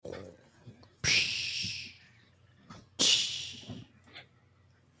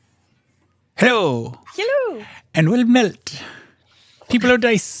Hello. Hello. And will melt. People are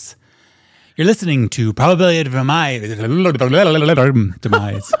dice. You're listening to Probability of Demise.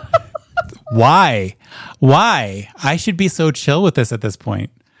 Why? I should be so chill with this at this point.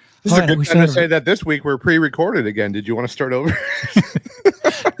 This is a good time to say that this week we're pre-recorded again. Did you want to start over?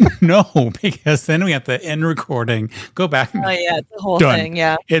 No, because then we have to end recording, go back. Oh, yeah, it's the whole done. thing,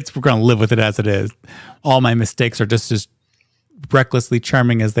 yeah. We're going to live with it as it is. All my mistakes are just as recklessly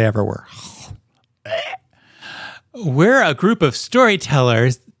charming as they ever were. We're a group of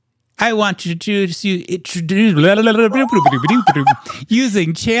storytellers. I want to introduce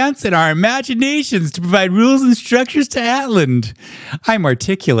using chance and our imaginations to provide rules and structures to Atland. I'm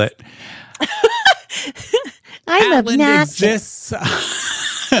articulate. I'm Atland exists on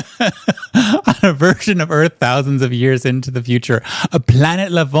a version of Earth thousands of years into the future. A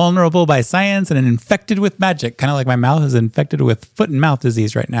planet left vulnerable by science and infected with magic. Kind of like my mouth is infected with foot and mouth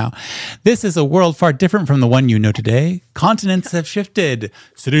disease right now. This is a world far different from the one you know today. Continents have shifted.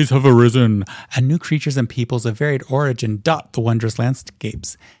 Cities have arisen. And new creatures and peoples of varied origin dot the wondrous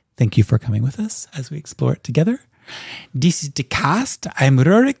landscapes. Thank you for coming with us as we explore it together. This is the cast. I'm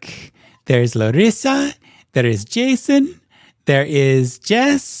Rurik. There's Larissa. There is Jason. There is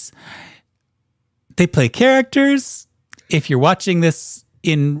Jess. They play characters. If you're watching this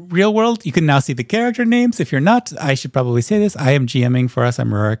in real world, you can now see the character names. If you're not, I should probably say this. I am GMing for us.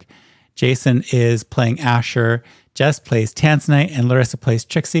 I'm Rurik. Jason is playing Asher. Jess plays Tanzanite. And Larissa plays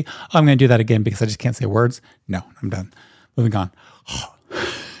Trixie. Oh, I'm going to do that again because I just can't say words. No, I'm done. Moving on.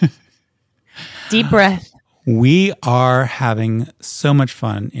 Deep breath. We are having so much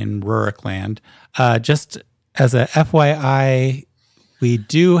fun in Rurik Land. Just as a FYI, we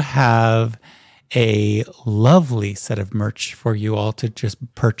do have a lovely set of merch for you all to just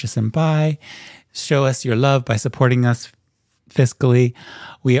purchase and buy. Show us your love by supporting us fiscally.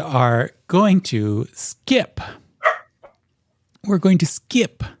 We are going to skip. We're going to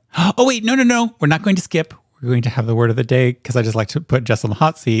skip. Oh, wait, no. We're not going to skip. We're going to have the word of the day because I just like to put Jess on the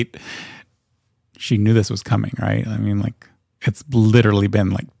hot seat. She knew this was coming, right? I mean, like, it's literally been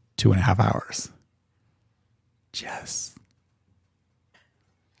like 2.5 hours. Jess.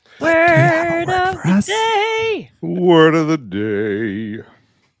 Word of the day. Word of the day.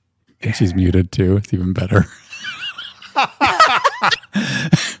 And she's muted too. It's even better.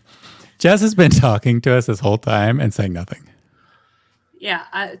 Jess has been talking to us this whole time and saying nothing. Yeah,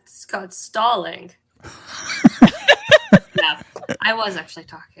 it's called stalling. No, I was actually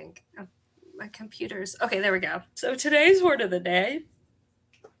talking. My computer's... Okay, there we go. So today's word of the day,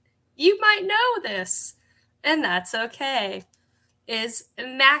 you might know this, and that's okay, is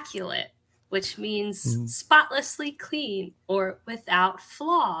immaculate, which means spotlessly clean or without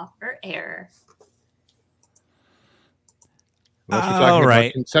flaw or error. Well, if you're talking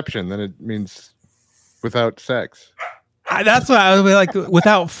about conception, then it means without sex. That's what I was like,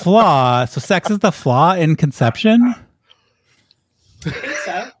 without flaw. So sex is the flaw in conception? I think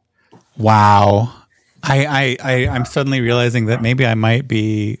so. Wow. I'm suddenly realizing that maybe I might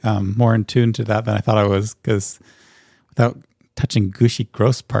be more in tune to that than I thought I was, because without touching gushy,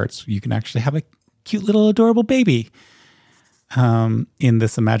 gross parts, you can actually have a cute little adorable baby in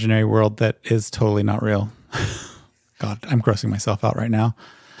this imaginary world that is totally not real. God, I'm grossing myself out right now.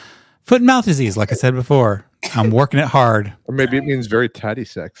 Foot and mouth disease, like I said before. I'm working it hard. Or maybe it means very tidy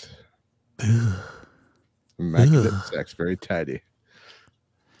sex. Immaculate sex, very tidy.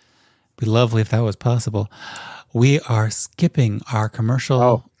 Be lovely if that was possible. We are skipping our commercial.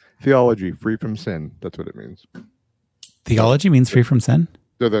 Oh, theology, free from sin. That's what it means. Theology means free from sin?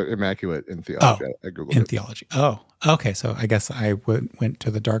 So they're immaculate in theology. Oh, I Googled in it. theology. Oh, okay. So I guess I went to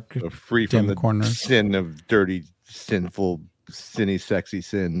the dark, So free from the corners. sin of dirty, sinful, sinny, sexy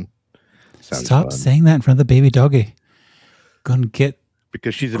sin. Sounds Stop fun. saying that in front of the baby doggy. Gonna get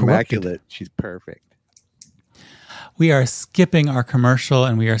Because she's corrupted. immaculate. She's perfect. We are skipping our commercial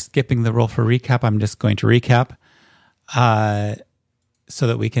and we are skipping the roll for recap. I'm just going to recap so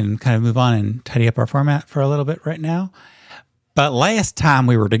that we can kind of move on and tidy up our format for a little bit right now. But last time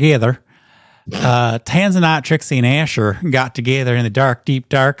we were together, Tanzanite, Trixie, and Asher got together in the dark, deep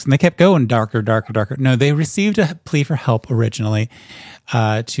darks, and they kept going darker. No, they received a plea for help originally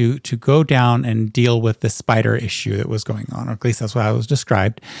to go down and deal with the spider issue that was going on, or at least that's what I was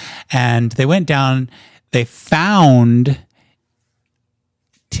described. And they went down. They found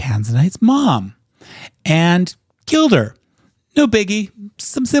Tanzanite's mom and killed her. No biggie.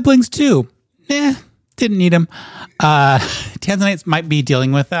 Some siblings too. Didn't need them. Tanzanite might be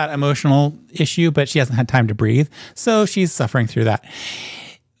dealing with that emotional issue, but she hasn't had time to breathe. So she's suffering through that.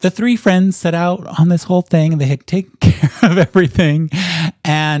 The three friends set out on this whole thing. They had taken care of everything.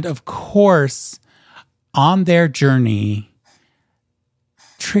 And of course, on their journey,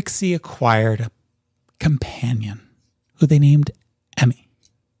 Trixie acquired a companion who they named Emmy.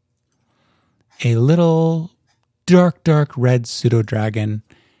 A little dark red pseudo-dragon.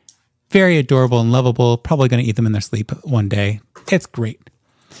 Very adorable and lovable. Probably going to eat them in their sleep one day. It's great.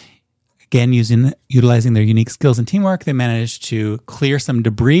 Again, utilizing their unique skills and teamwork, they managed to clear some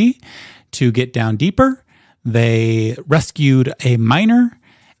debris to get down deeper. They rescued a miner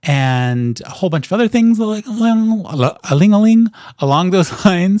and a whole bunch of other things like along those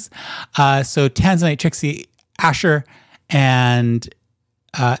lines. So Tanzanite, Trixie, Asher, and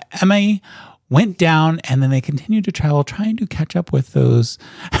Emmy went down, and then they continued to travel, trying to catch up with those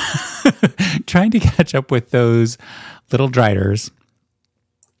little driders.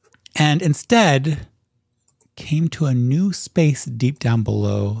 And instead came to a new space deep down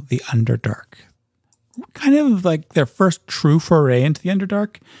below the Underdark. Kind of like their first true foray into the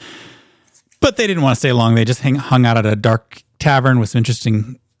Underdark. But they didn't want to stay long. They just hung out at a dark tavern with some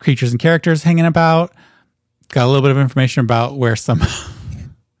interesting creatures and characters hanging about. Got a little bit of information about where some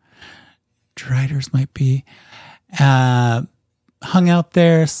driders might be. Hung out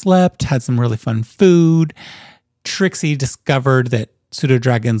there, slept, had some really fun food. Trixie discovered that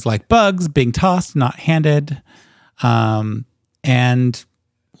pseudo-dragons like bugs, being tossed, not handed. And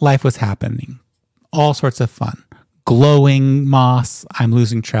life was happening. All sorts of fun. Glowing moss. I'm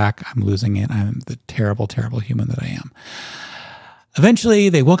losing track. I'm losing it. I'm the terrible, terrible human that I am. Eventually,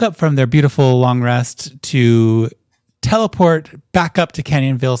 they woke up from their beautiful long rest to teleport back up to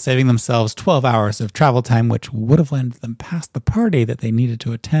Canyonville, saving themselves 12 hours of travel time, which would have landed them past the party that they needed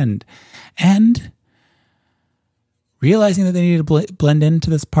to attend. And realizing that they needed to blend into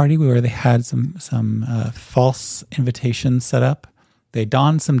this party where they had some false invitations set up, they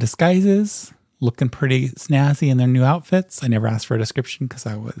donned some disguises, looking pretty snazzy in their new outfits. I never asked for a description because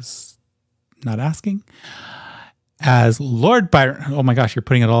I was not asking. As Lord Byron, oh my gosh, you're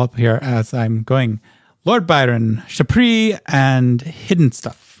putting it all up here as I'm going. Lord Byron, Chapri, and Hidden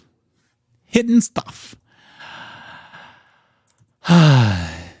Stuff. Hidden Stuff.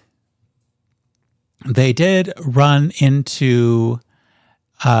 They did run into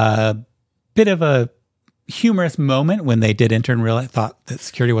a bit of a humorous moment when they did enter and thought that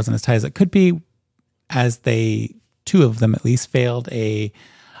security wasn't as tight as it could be, as two of them at least, failed a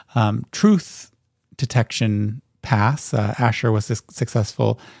truth detection pass. Asher was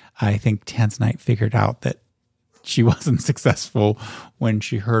successful. I think Tanzanite figured out that she wasn't successful when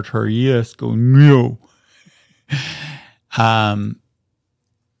she heard her yes go no. And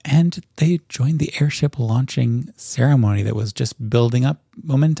they joined the airship launching ceremony that was just building up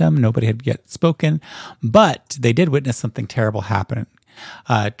momentum. Nobody had yet spoken, but they did witness something terrible happen.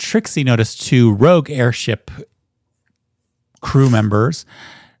 Trixie noticed two rogue airship crew members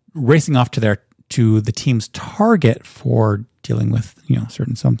racing off to the team's target for dealing with,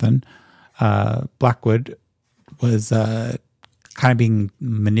 certain something. Blackwood was kind of being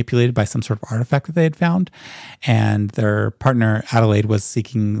manipulated by some sort of artifact that they had found, and their partner Adelaide was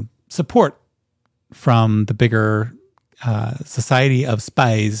seeking support from the bigger society of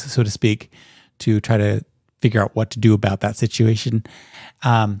spies, so to speak, to try to figure out what to do about that situation.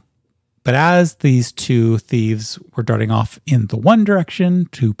 But as these two thieves were darting off in the one direction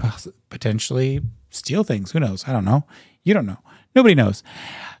to potentially steal things, who knows? I don't know. You don't know. Nobody knows.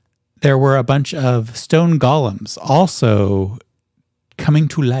 There were a bunch of stone golems also coming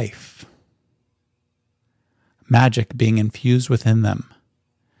to life. Magic being infused within them.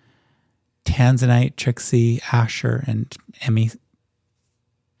 Tanzanite, Trixie, Asher, and Emmy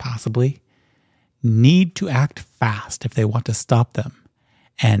possibly need to act fast if they want to stop them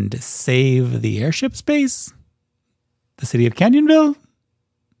and save the airship space, the city of Canyonville,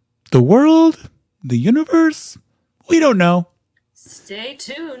 the world, the universe. We don't know. Stay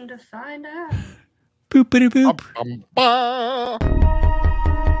tuned to find out. Boop, boop, boop.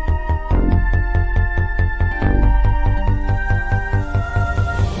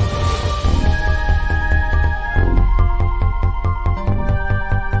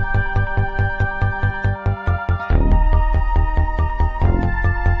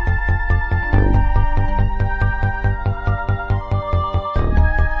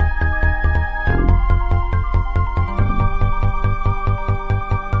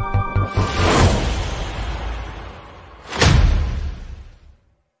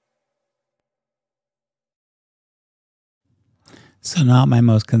 So not my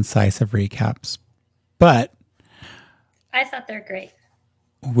most concise of recaps, but I thought they're great.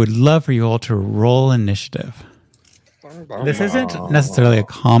 Would love for you all to roll initiative. This isn't necessarily a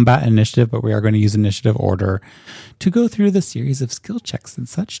combat initiative, but we are going to use initiative order to go through the series of skill checks and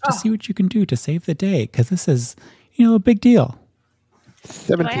such to see what you can do to save the day, because this is, a big deal.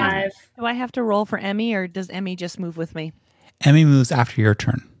 17. Do I have to roll for Emmy, or does Emmy just move with me? Emmy moves after your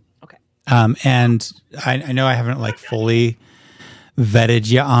turn. Okay. And I know I haven't fully vetted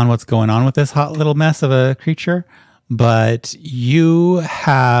you on what's going on with this hot little mess of a creature, but you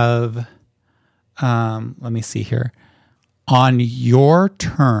have, let me see here. On your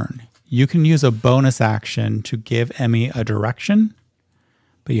turn, you can use a bonus action to give Emmy a direction,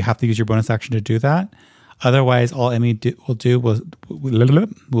 but you have to use your bonus action to do that. Otherwise, all Emmy will do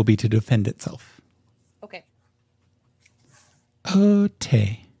will be to defend itself. Okay.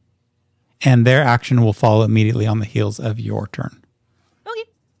 Okay. And their action will follow immediately on the heels of your turn. Okay.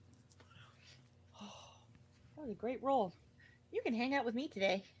 That was a great roll. You can hang out with me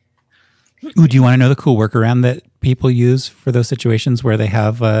today. Ooh, do you want to know the cool workaround that people use for those situations where they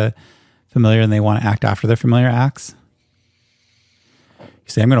have a familiar and they want to act after their familiar acts? You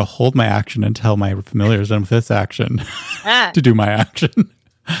say, I'm going to hold my action until my familiar is done with this action to do my action.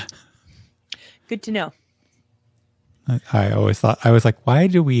 Good to know. I always like, why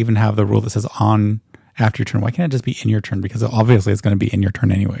do we even have the rule that says on after your turn? Why can't it just be in your turn? Because obviously it's going to be in your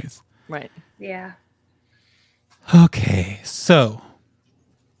turn anyways. Right. Yeah. Okay, so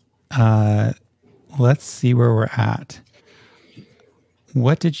let's see where we're at.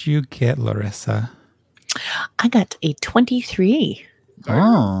 What did you get, Larissa? I got a 23.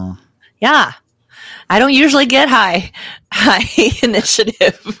 Oh. Yeah. I don't usually get high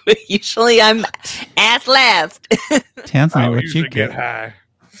initiative. Usually I'm at last. Tanzanite, what you get? High.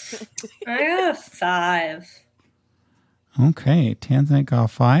 I got a 5. Okay, Tanzanite got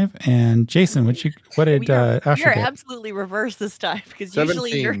 5, and Jason, what did Asher You're get? absolutely reversed this time because 17.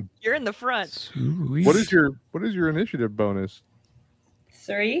 usually you're in the front. Sweet. What is your initiative bonus?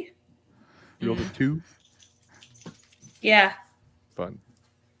 3? You rolled a 2? Yeah. Fun.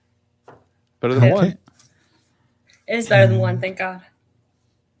 Better than 1. It is better than 1, thank God.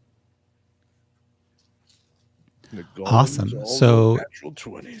 Awesome. So natural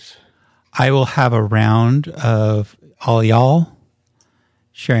 20s. I will have a round of all y'all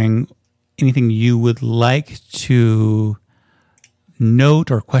sharing anything you would like to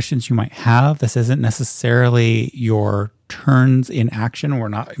note or questions you might have. This isn't necessarily your turns in action. We're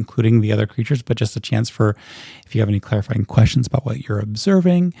not including the other creatures, but just a chance for if you have any clarifying questions about what you're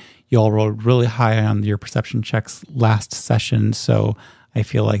observing. You all rolled really high on your perception checks last session, so I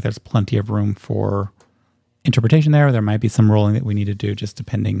feel like there's plenty of room for interpretation there. There might be some rolling that we need to do just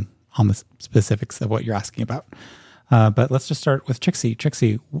depending on the specifics of what you're asking about. But let's just start with Trixie.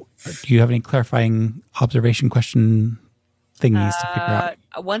 Trixie, do you have any clarifying observation question thingies to figure out?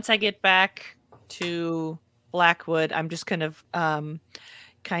 Once I get back to Blackwood, I'm just kind of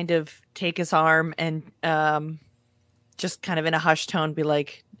take his arm and just kind of in a hushed tone be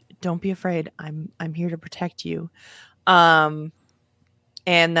like, "Don't be afraid. I'm here to protect you."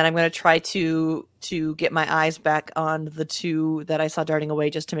 And then I'm going to try to get my eyes back on the two that I saw darting away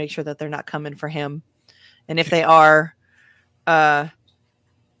just to make sure that they're not coming for him. And if they are, I'm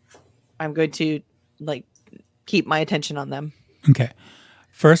going to keep my attention on them. Okay.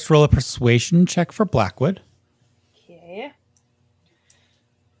 First, roll a persuasion check for Blackwood. Okay.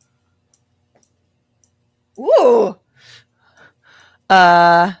 Ooh.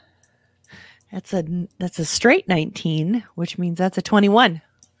 That's a straight 19, which means that's a 21.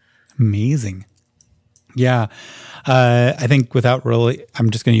 Amazing. Yeah. I think without really, I'm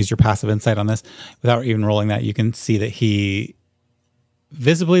just going to use your passive insight on this. Without even rolling that, you can see that he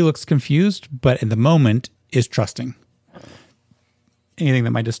visibly looks confused, but in the moment is trusting. Anything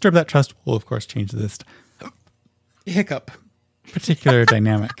that might disturb that trust will, of course, change this particular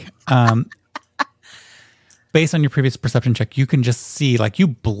dynamic. Based on your previous perception check, you can just see, you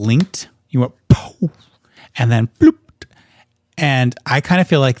blinked, you went, poof, and then bloop. And I kind of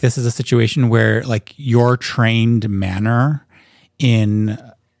feel like this is a situation where, your trained manner in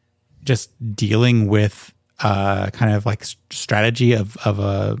just dealing with strategy of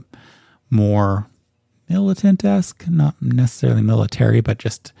a more militant-esque, not necessarily military, but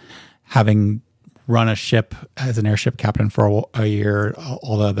just having run a ship as an airship captain for a year,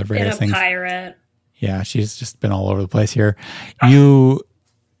 all the other various things. Pirate. Yeah, she's just been all over the place here. You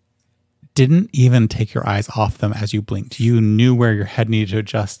didn't even take your eyes off them as you blinked. You knew where your head needed to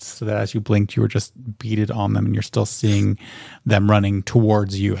adjust so that as you blinked, you were just beaded on them and you're still seeing them running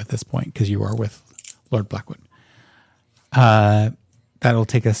towards you at this point because you are with Lord Blackwood. That'll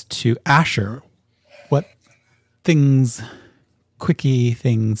take us to Asher. What things, quickie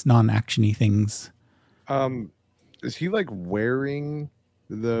things, non-actiony things? Is he like wearing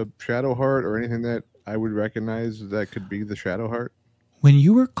the shadow heart or anything that I would recognize that could be the shadow heart? When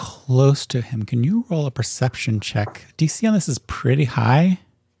you were close to him, can you roll a perception check? DC on this is pretty high.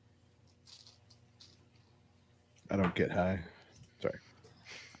 I don't get high. Sorry.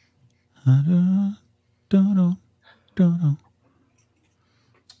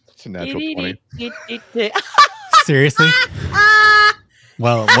 It's a natural 20. Seriously?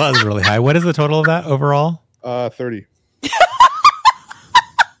 Well, it was really high. What is the total of that overall? 30.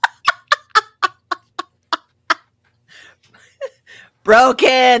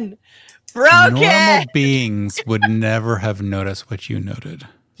 Broken. Normal beings would never have noticed what you noted.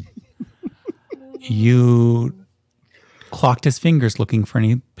 You clocked his fingers looking for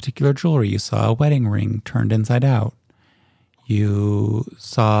any particular jewelry. You saw a wedding ring turned inside out. You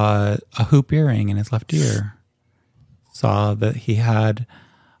saw a hoop earring in his left ear. Saw that he had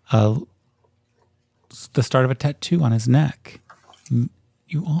the start of a tattoo on his neck.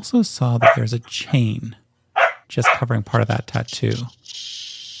 You also saw that there's a chain just covering part of that tattoo.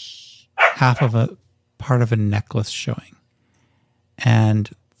 Half of a part of a necklace showing. And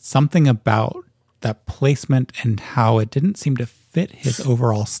something about that placement and how it didn't seem to fit his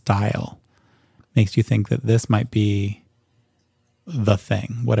overall style makes you think that this might be the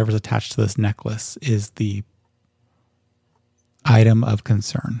thing. Whatever's attached to this necklace is the item of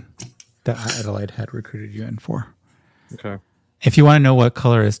concern that Adelaide had recruited you in for. Okay. If you want to know what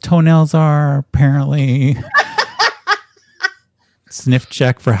color his toenails are, apparently sniff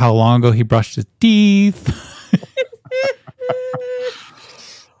check for how long ago he brushed his teeth.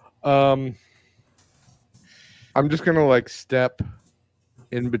 I'm just gonna like step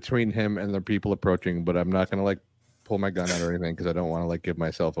in between him and the people approaching, but I'm not gonna like pull my gun out or anything because I don't want to like give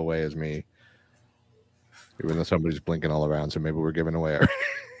myself away as me. Even though somebody's blinking all around, so maybe we're giving away our.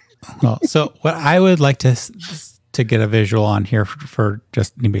 Well, so what I would like to get a visual on here for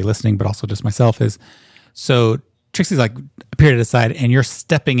just anybody listening, but also just myself is, so Trixie's like appeared to the side, and you're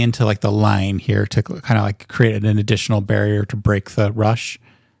stepping into like the line here to kind of like create an additional barrier to break the rush.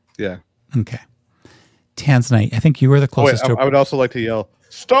 Yeah. Okay. Tanzanite, I think you were the closest to. I would also like to yell,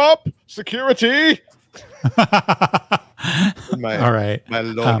 "Stop! Security!" All right. My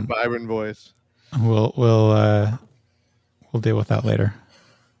Lord Byron voice. We'll deal with that later.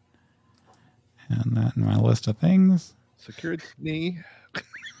 And that in my list of things. Security.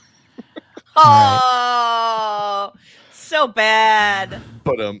 Oh, so bad.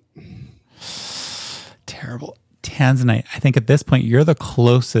 But terrible. Tanzanite, I think at this point you're the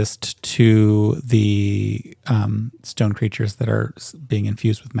closest to the stone creatures that are being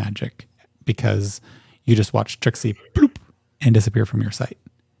infused with magic, because you just watched Trixie bloop and disappear from your sight.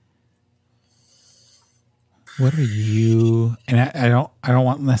 What are you? And I don't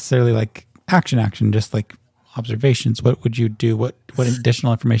want necessarily like action, just like observations. What would you do? What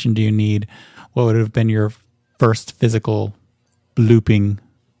additional information do you need? What would have been your first physical blooping,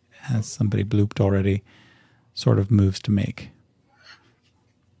 has somebody blooped already, sort of moves to make?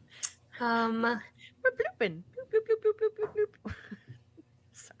 We're blooping. Bloop, bloop, bloop, bloop, bloop, bloop, bloop.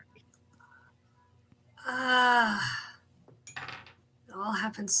 Sorry. It all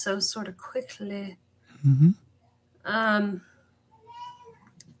happened so sort of quickly. Mm-hmm.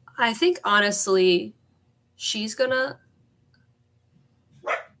 I think honestly, she's gonna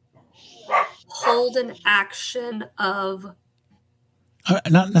hold an action of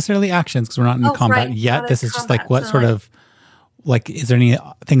not necessarily actions, because we're not in combat yet. This is just like what sort of like, is there any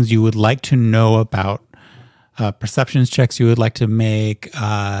things you would like to know about perceptions checks you would like to make,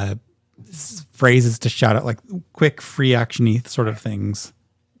 phrases to shout out, like quick free action-y sort of things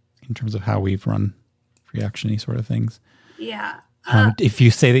in terms of how we've run free action-y sort of things. Yeah. If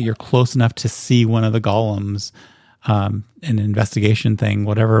you say that you're close enough to see one of the golems, an investigation thing,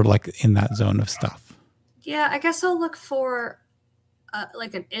 whatever, like in that zone of stuff. Yeah, I guess I'll look for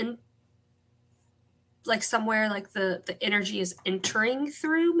like like somewhere like the energy is entering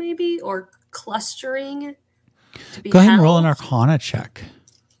through, maybe, or clustering. To be Go ahead and roll an Arcana check.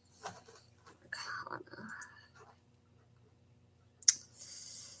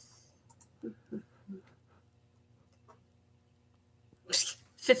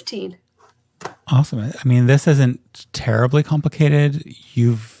 15. Awesome. I mean, this isn't terribly complicated.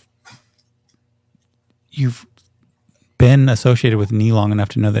 You've been associated with Nee long enough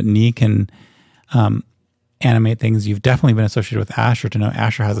to know that Nee can animate things. You've definitely been associated with Asher to know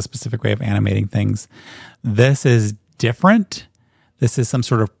Asher has a specific way of animating things. This is different. This is some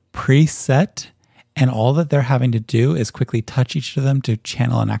sort of preset, and all that they're having to do is quickly touch each of them to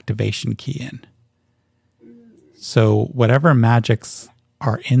channel an activation key in. So whatever magics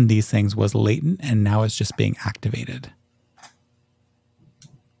are in these things was latent and now it's just being activated.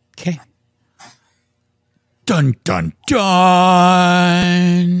 Okay. Dun, dun,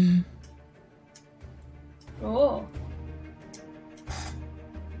 dun. Oh.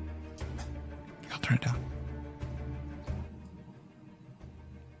 I'll turn it down.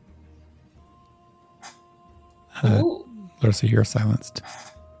 Ooh. Larissa, you're silenced. I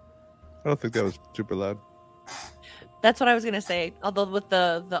don't think that was super loud. That's what I was gonna say. Although with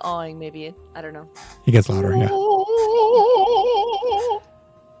the awing, maybe I don't know. It gets louder, yeah.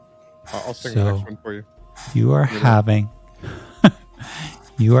 I'll sing the next one for you. You are having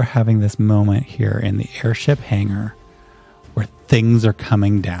this moment here in the airship hangar where things are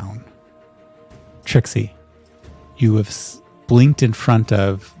coming down. Trixie, you have blinked in front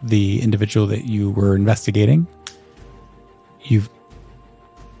of the individual that you were investigating. You've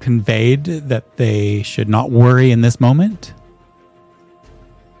conveyed that they should not worry in this moment.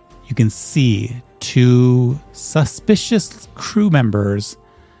 You can see two suspicious crew members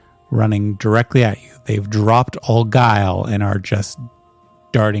running directly at you. They've dropped all guile and are just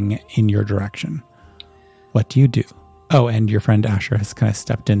darting in your direction. What do you do? Oh, and your friend Asher has kind of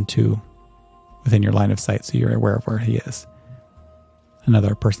stepped into within your line of sight, so you're aware of where he is.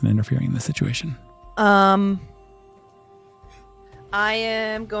 Another person interfering in the situation. I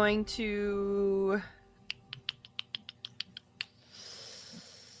am going to...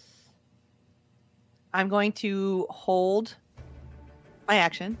 I'm going to hold my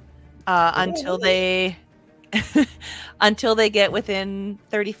action until they until they get within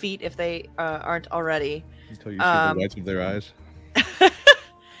 30 feet if they aren't already. Until you see the whites of their eyes.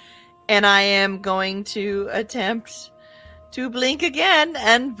 And I am going to attempt to blink again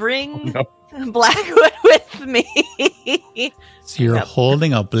and bring Blackwood with me. So you're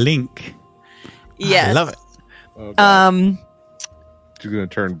holding a blink. Yes. I love it. Oh, she's going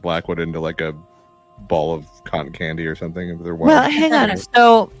to turn Blackwood into like a ball of cotton candy or something. Well, hang on.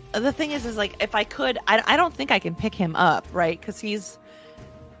 So the thing is like, if I could, I don't think I can pick him up, right? Because he's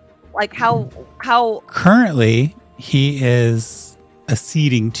like, how currently he is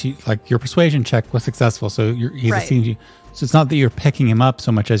acceding to, like, your persuasion check was successful, so he's acceding to you. So it's not that you're picking him up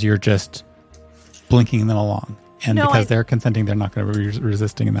so much as you're just blinking them along, and because they're consenting, they're not going to be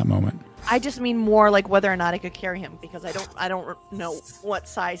resisting in that moment. I just mean more like whether or not I could carry him, because I don't know what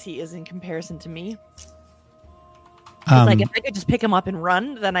size he is in comparison to me. Like, if I could just pick him up and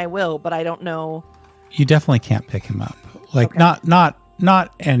run, then I will, but I don't know. You definitely can't pick him up. Like, not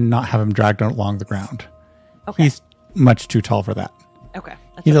have him dragged along the ground. Okay. He's much too tall for that. Okay.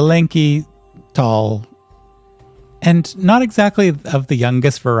 He's a lanky, tall, and not exactly of the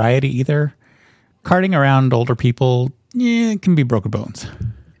youngest variety either. Carting around older people, it can be broken bones.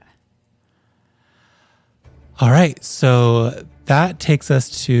 All right, so that takes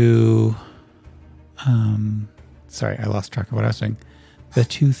us to... sorry, I lost track of what I was saying. The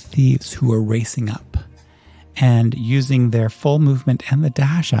two thieves who are racing up and using their full movement and the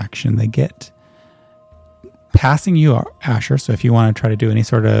dash action, they get passing you, Asher. So if you want to try to do any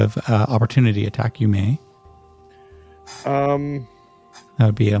sort of opportunity attack, you may. That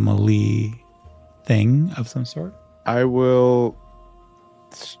would be a melee thing of some sort. I will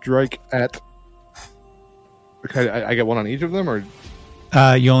strike at... Okay, I get one on each of them, or...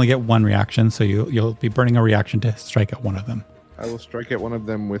 You only get one reaction, so you'll be burning a reaction to strike at one of them. I will strike at one of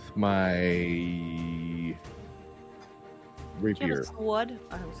them with my rapier. Do you have a sword?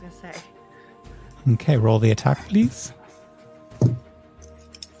 I was going to say. Okay, roll the attack, please.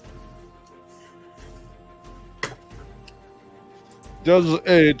 Does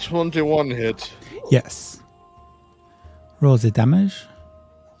a 21 hit? Yes. Roll the damage.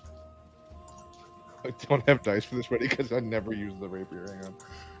 I don't have dice for this ready because I never use the rapier. Hang on.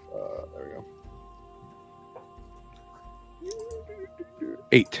 There we go.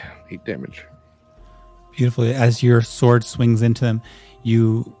 8 damage. Beautifully. As your sword swings into them,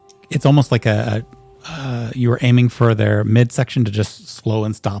 it's almost like you were aiming for their midsection to just slow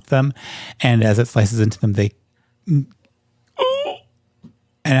and stop them. And as it slices into them,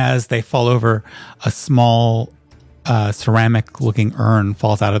 and as they fall over, a small ceramic-looking urn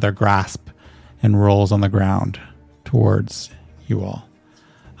falls out of their grasp and rolls on the ground towards you all.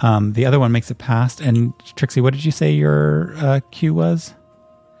 The other one makes it past. And Trixie, what did you say your Q was?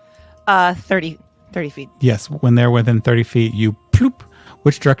 30 feet. Yes, when they're within 30 feet, you ploop.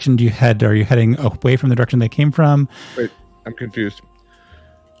 Which direction do you head? Are you heading away from the direction they came from? Wait, I'm confused.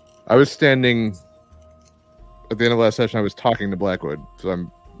 I was standing at the end of last session. I was talking to Blackwood,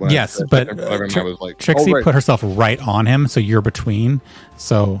 so yes, but I was like, Trixie put herself right on him, so you're between.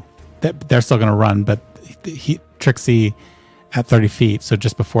 So they're still going to run, but Trixie at 30 feet, so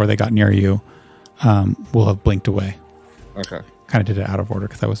just before they got near you, will have blinked away. Okay. Kind of did it out of order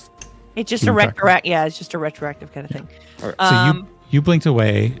because I was. It's just a retroactive. Yeah, it's just a retroactive kind of thing. All right. So you blinked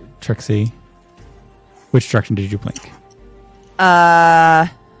away, Trixie. Which direction did you blink? I'm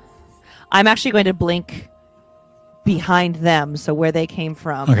actually going to blink behind them, so where they came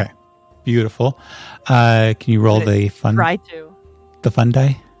from. Okay, beautiful. Can you roll the fun? Try to. The fun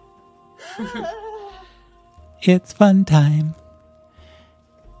die. It's fun time.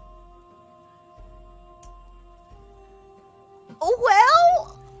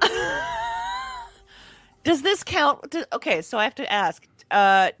 Well, does this count? Okay, so I have to ask: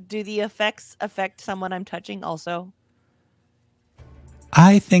 do the effects affect someone I'm touching also?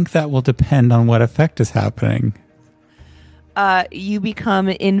 I think that will depend on what effect is happening. You become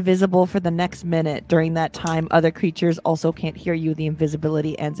invisible for the next minute. During that time, other creatures also can't hear you. The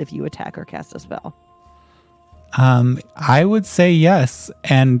invisibility ends if you attack or cast a spell. I would say yes.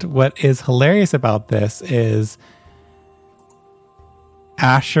 And what is hilarious about this is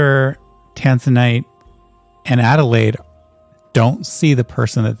Asher, Tanzanite, and Adelaide don't see the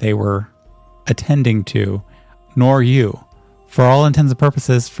person that they were attending to, nor you. For all intents and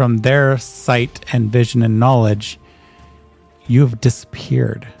purposes, from their sight and vision and knowledge, you have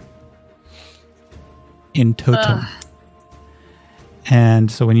disappeared in totem. And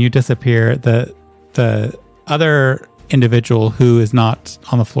so when you disappear, the other individual who is not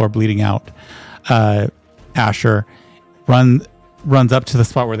on the floor bleeding out, Asher, runs up to the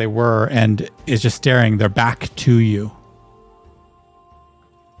spot where they were and is just staring their back to you.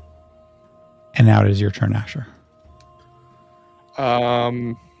 And now it is your turn, Asher.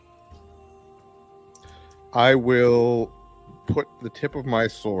 I will put the tip of my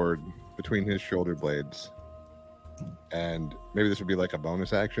sword between his shoulder blades, and maybe this would be like a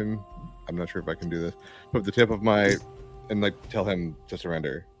bonus action. I'm not sure if I can do this. Put the tip of my and like tell him to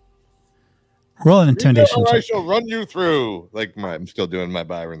surrender. Roll an intimidation check. I shall run you through. I'm still doing my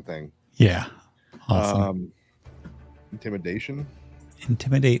Byron thing. Yeah, awesome. Intimidation.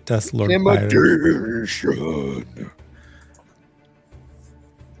 Intimidate us, Lord Byron. Intimidation.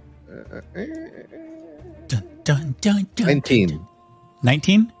 Dun, dun, dun, dun, 19.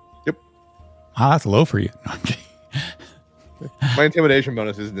 19? Yep. Wow, that's low for you. No, I'm kidding. My intimidation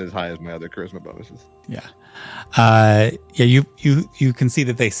bonus isn't as high as my other charisma bonuses. Yeah. You can see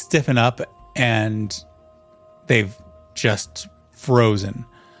that they stiffen up and they've just frozen.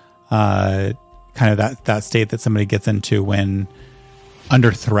 Kind of that state that somebody gets into when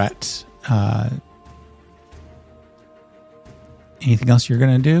under threat. Anything else you're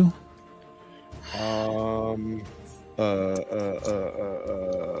going to do?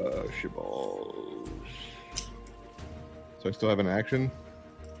 Shiballs. So I still have an action?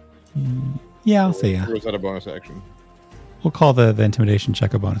 Yeah, I'll say yeah. Or is that a bonus action? We'll call the intimidation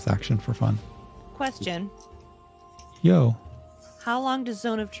check a bonus action for fun. Question. Yo. How long does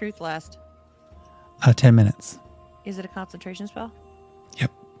Zone of Truth last? 10 minutes. Is it a concentration spell?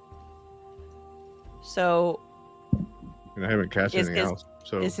 Yep. So... And I haven't cast anything else.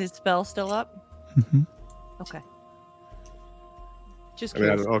 So is his spell still up? Mm-hmm. Okay. Just I mean,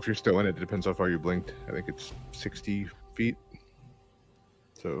 I curious. don't know if you're still in it. It depends how far you blinked. I think it's 60 feet.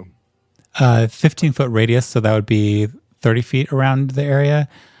 So 15-foot radius, so that would be 30 feet around the area.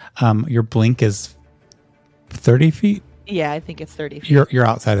 Your blink is 30 feet? Yeah, I think it's 30 feet. You're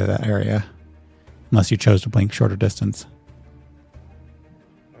outside of that area. Unless you chose to blink shorter distance.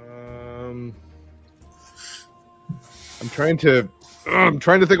 I'm trying to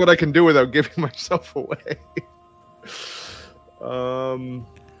think what I can do without giving myself away.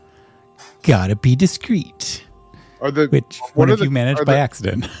 Gotta be discreet. Which one of you managed by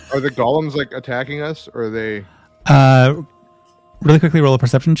accident? Are the golems like attacking us, or are they? Really quickly, roll a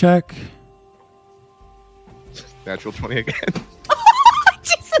perception check. Natural 20 again.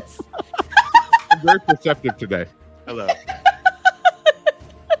 Jesus! I'm very perceptive today. Hello.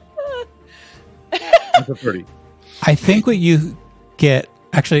 That's a 30. I think what you get...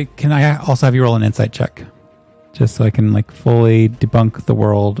 Actually, can I also have you roll an insight check? Just so I can fully debunk the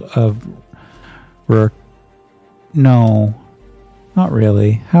world of... No. Not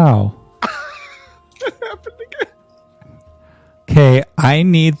really. How? It happened again. Okay, I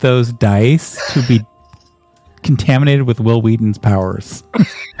need those dice to be contaminated with Will Wheaton's powers.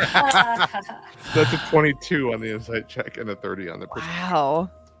 That's a 22 on the insight check and a 30 on the perception. Wow.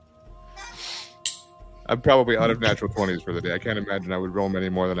 I'm probably out of natural 20s for the day. I can't imagine I would roll many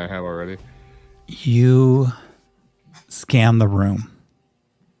more than I have already. You scan the room,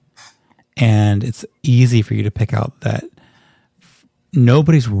 and it's easy for you to pick out that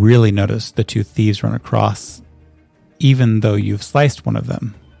nobody's really noticed the two thieves run across even though you've sliced one of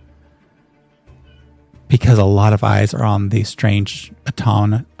them. Because a lot of eyes are on these strange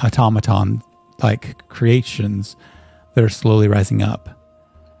automaton-like creations that are slowly rising up.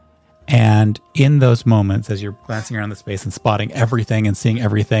 And in those moments, as you're glancing around the space and spotting everything and seeing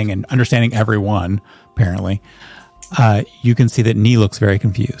everything and understanding everyone, apparently, you can see that Nee looks very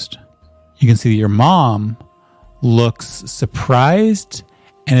confused. You can see that your mom looks surprised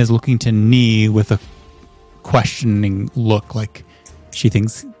and is looking to Nee with a questioning look, like she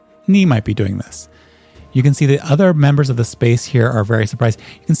thinks Nee might be doing this. You can see that other members of the space here are very surprised.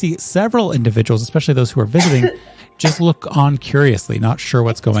 You can see several individuals, especially those who are visiting, just look on curiously, not sure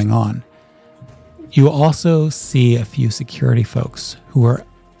what's going on. You also see a few security folks who are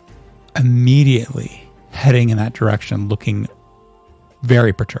immediately heading in that direction, looking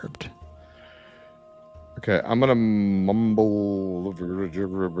very perturbed. Okay, I'm gonna mumble.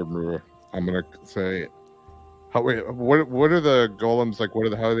 I'm gonna say, what are the golems like?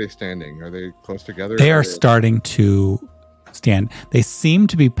 How are they standing? Are they close together? They are starting to stand. They seem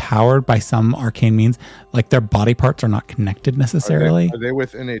to be powered by some arcane means, like their body parts are not connected necessarily. Are they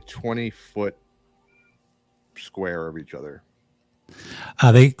within a 20-foot square of each other?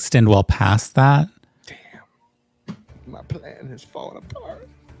 They extend well past that. Damn, my plan has fallen apart.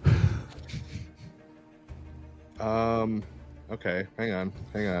 Okay, hang on.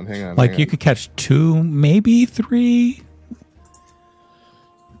 Like you could catch 2, maybe 3. Shit.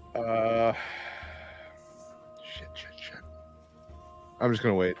 I'm just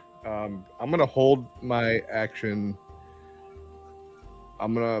gonna wait. I'm gonna hold my action.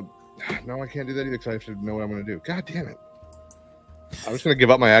 No, I can't do that either because I have to know what I'm gonna do. God damn it! I'm just gonna give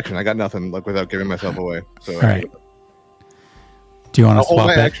up my action. I got nothing, like without giving myself away. So, all right. Do you want to swap hold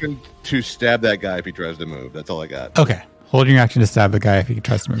my it? action to stab that guy if he tries to move? That's all I got. Okay. Holding your action to stab the guy if he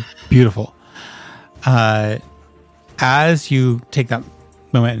tries to move. Beautiful. As you take that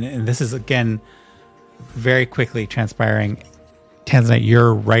moment, and this is, again, very quickly transpiring, Tanzanite,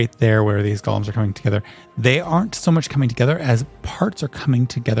 you're right there where these golems are coming together. They aren't so much coming together as parts are coming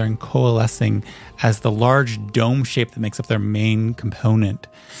together and coalescing as the large dome shape that makes up their main component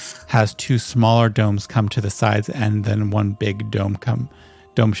has 2 smaller domes come to the sides and then one big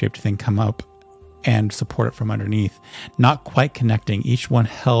dome-shaped thing come up and support it from underneath. Not quite connecting. Each one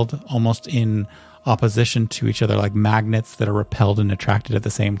held almost in opposition to each other, like magnets that are repelled and attracted at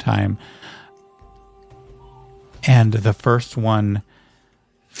the same time. And the first one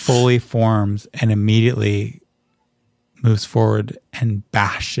fully forms and immediately moves forward and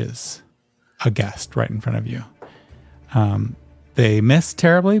bashes a guest right in front of you. They miss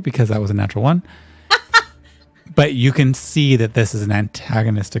terribly because that was a natural one. But you can see that this is an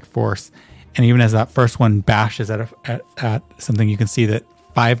antagonistic force. And even as that first one bashes at something, you can see that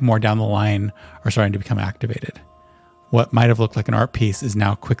 5 more down the line are starting to become activated. What might have looked like an art piece is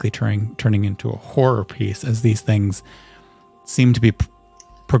now quickly turning into a horror piece as these things seem to be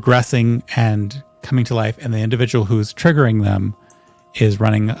progressing and coming to life. And the individual who's triggering them is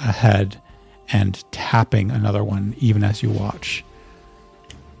running ahead and tapping another one even as you watch.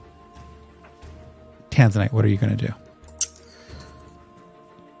 Tanzanite, what are you going to do?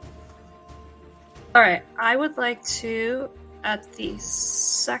 All right, I would like to, at the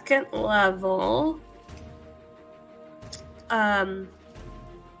second level,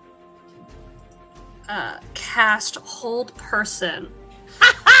 cast Hold Person.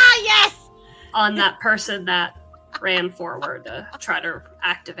 Yes! On that person that ran forward to try to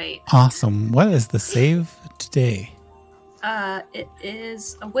activate. Awesome. What is the save today? It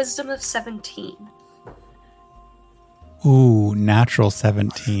is a wisdom of 17. Ooh, natural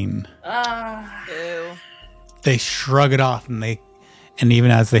 17. Ew. They shrug it off, and even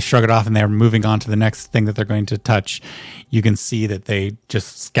as they shrug it off and they're moving on to the next thing that they're going to touch, you can see that they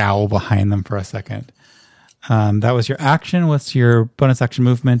just scowl behind them for a second. That was your action. What's your bonus action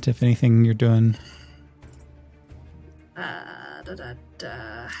movement, if anything you're doing?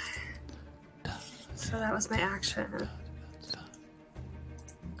 So that was my action.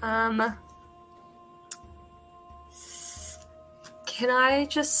 Can I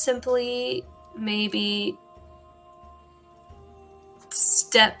just simply maybe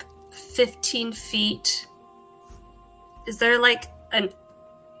step 15 feet? Is there like an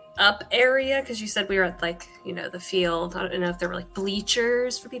up area? Because you said we were at like, the field. I don't know if there were like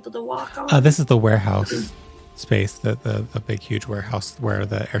bleachers for people to walk on. This is the warehouse space, the big, huge warehouse where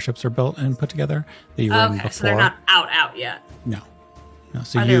the airships are built and put together that you were in before. So they're not out yet. No.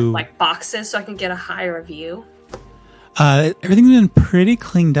 So are there like boxes so I can get a higher view? Everything's been pretty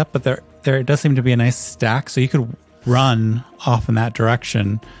cleaned up, but there does seem to be a nice stack, so you could run off in that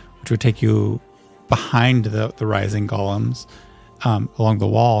direction, which would take you behind the rising golems along the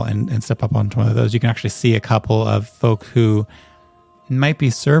wall and step up onto one of those, you can actually see a couple of folk who might be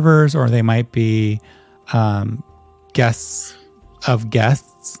servers, or they might be guests of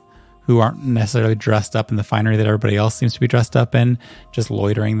guests who aren't necessarily dressed up in the finery that everybody else seems to be dressed up in, just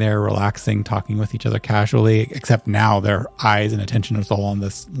loitering there, relaxing, talking with each other casually, except now their eyes and attention is all on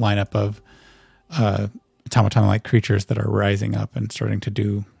this lineup of automaton-like creatures that are rising up and starting to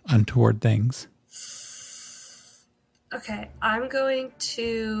do untoward things. Okay, I'm going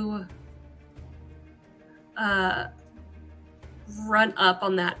to run up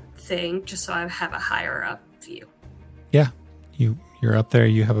on that thing just so I have a higher up view. Yeah, you're up there.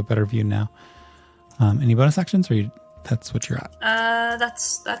 You have a better view now. Any bonus actions, or that's what you're at?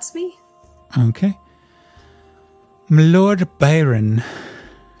 That's me. Okay. Lord Byron.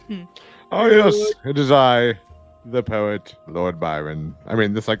 Oh, yes, it is I, the poet, Lord Byron. I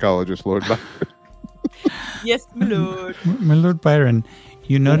mean, the psychologist, Lord Byron. Yes, my lord. My Lord Byron,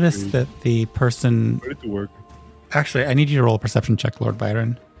 you notice that the person... Put it to work. Actually, I need you to roll a perception check, Lord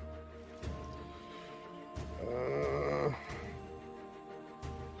Byron.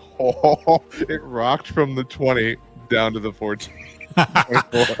 It rocked from the 20 down to the 14.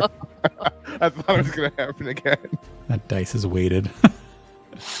 24. I thought it was going to happen again. That dice is weighted.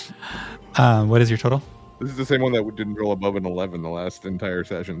 What is your total? This is the same one that didn't roll above an 11 the last entire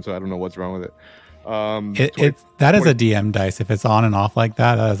session, so I don't know what's wrong with it. That is a DM dice. If it's on and off like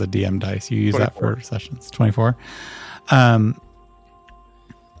that, that is a DM dice. You use 24. that for sessions. 24.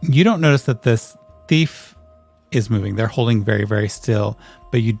 You don't notice that this thief is moving. They're holding very, very still.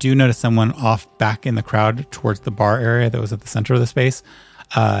 But you do notice someone off back in the crowd towards the bar area that was at the center of the space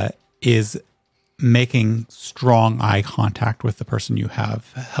is making strong eye contact with the person you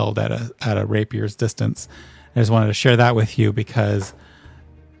have held at a rapier's distance. I just wanted to share that with you because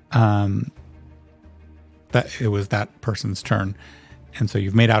that it was that person's turn. And so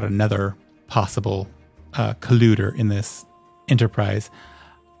you've made out another possible colluder in this enterprise.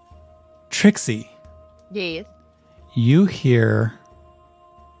 Trixie. Yes. You hear...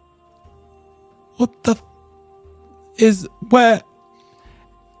 What the is where?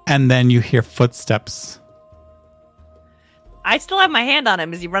 And then you hear footsteps. I still have my hand on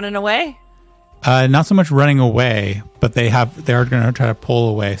him. Is he running away? Not so much running away, but they are going to try to pull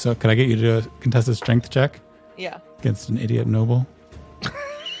away. So could I get you to do a contested strength check? Yeah. Against an idiot noble?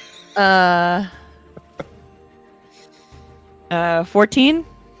 14?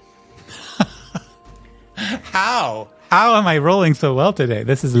 How? How am I rolling so well today?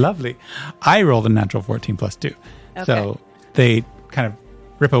 This is lovely. I rolled a natural 14 plus 2. Okay. So they kind of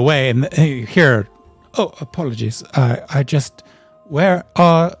rip away and you hear, oh, apologies. I just, where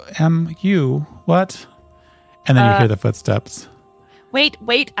am you? What? And then you hear the footsteps. Wait,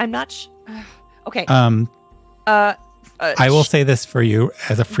 I'm not okay. I will say this for you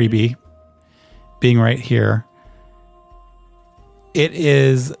as a freebie, being right here. It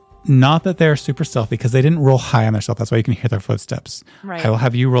is not that they're super stealthy because they didn't roll high on their stealth. That's why you can hear their footsteps. Right. I will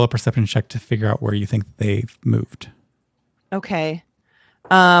have you roll a perception check to figure out where you think they've moved. Okay.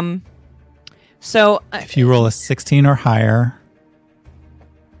 So if you roll a 16 or higher,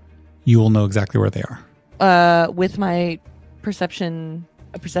 you will know exactly where they are. With my perception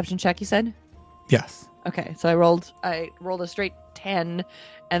check, you said? Yes. Okay, so I rolled a straight 10,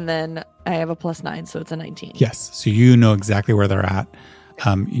 and then I have a +9, so it's a 19. Yes, so you know exactly where they're at,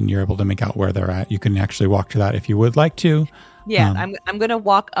 and you're able to make out where they're at. You can actually walk to that if you would like to. Yeah, I'm gonna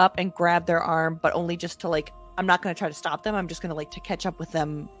walk up and grab their arm, but only just to I'm not gonna try to stop them. I'm just gonna to catch up with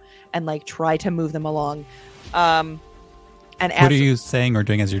them and try to move them along. And what are you saying or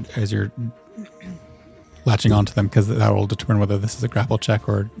doing as you're latching onto them? Because that will determine whether this is a grapple check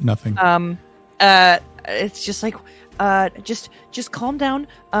or nothing. It's just just calm down.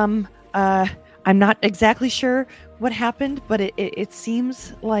 I'm not exactly sure what happened, but it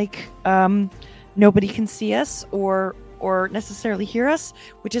seems like nobody can see us or necessarily hear us,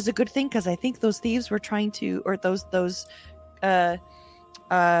 which is a good thing because I think those thieves were trying to, or those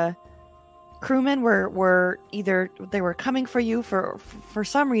crewmen were either they were coming for you for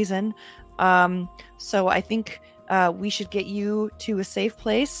some reason. So I think we should get you to a safe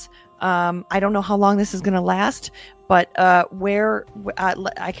place. I don't know how long this is going to last, but where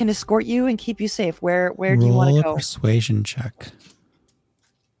I can escort you and keep you safe. Where do you want to go? Roll a persuasion check.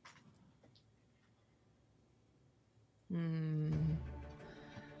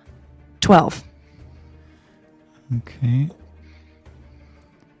 12. Okay.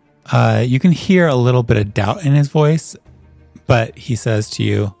 You can hear a little bit of doubt in his voice, but he says to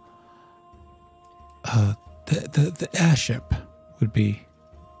you, the airship would be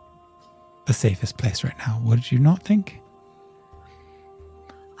the safest place right now. Would you not think?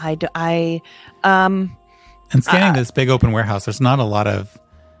 And scanning this big open warehouse, there's not a lot of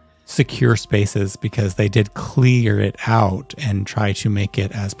secure spaces because they did clear it out and try to make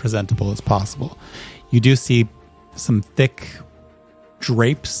it as presentable as possible. You do see some thick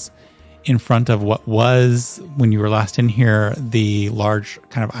drapes in front of what was, when you were last in here, the large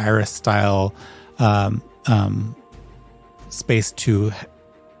kind of iris style space to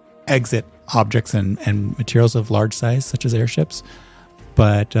exit objects and materials of large size, such as airships.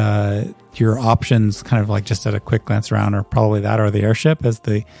 But your options, kind of like just at a quick glance around, are probably that or the airship, as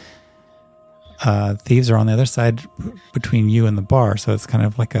the thieves are on the other side between you and the bar. So it's kind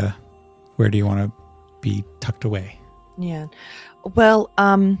of like a, where do you want to be tucked away? Yeah. Well,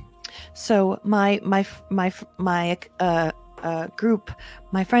 so my group,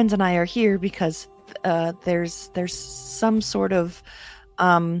 my friends and I are here because there's some sort of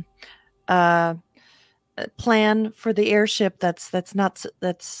plan for the airship that's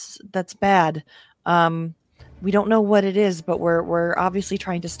bad. We don't know what it is, but we're obviously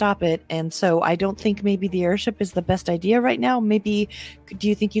trying to stop it. And so I don't think maybe the airship is the best idea right now. Maybe, do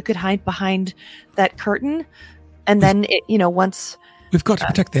you think you could hide behind that curtain? And then, once... We've got to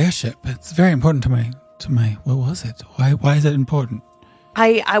protect the airship. It's very important to my, what was it? Why is it important?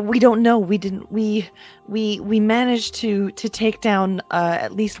 We don't know. We managed to take down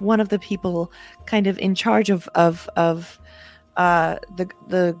at least one of the people kind of in charge of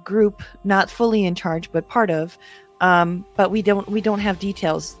the group, not fully in charge, but part of. But we don't have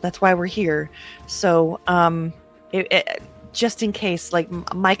details. That's why we're here. So just in case, like,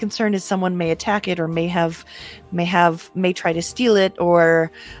 my concern is someone may attack it or may try to steal it,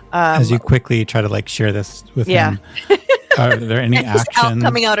 or as you quickly try to like share this with him. Are there any actions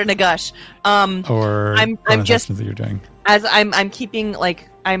coming out in a gush? Or I'm just actions that you're doing as I'm keeping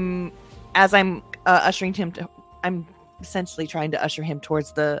I'm ushering him to. I'm essentially trying to usher him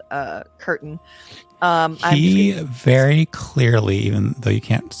towards the curtain. He very clearly, even though you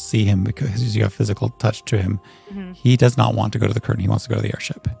can't see him because you have physical touch to him, mm-hmm. He does not want to go to the curtain. He wants to go to the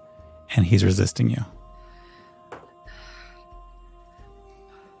airship, and he's resisting you.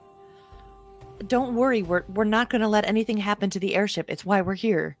 Don't worry, we're not going to let anything happen to the airship. It's why we're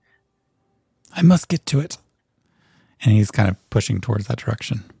here. I must get to it. And he's kind of pushing towards that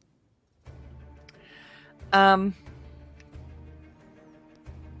direction.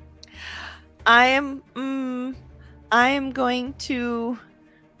 I am going to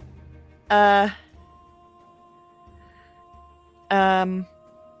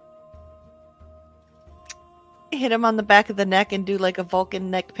hit him on the back of the neck and do like a Vulcan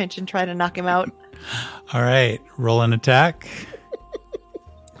neck pinch and try to knock him out. All right, roll an attack.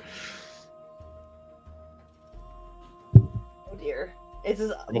 Oh dear.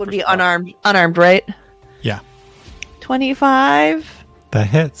 This would be unarmed, right? Yeah. 25. That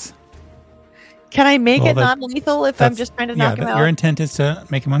hits. Can I make it non-lethal if I'm just trying to knock him out? Your intent is to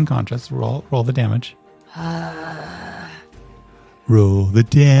make him unconscious. Roll the damage. Roll the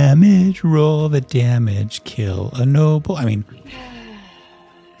damage. Kill a noble. I mean...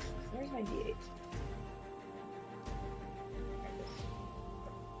 Where's my D8?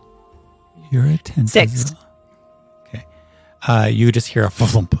 Your intent 6. Okay. You just hear a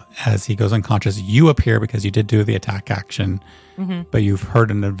thump as he goes unconscious. You appear because you did do the attack action, mm-hmm. But you've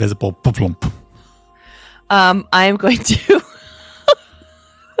heard an invisible thump. I am going to...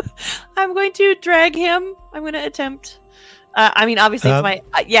 I'm going to drag him. I'm going to attempt... I mean, obviously, it's my...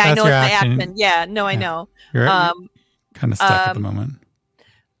 I know it's my action. Yeah, no, I know. You're kind of stuck at the moment.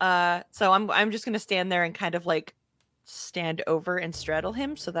 So I'm just going to stand there and kind of like stand over and straddle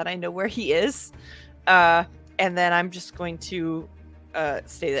him so that I know where he is. And then I'm just going to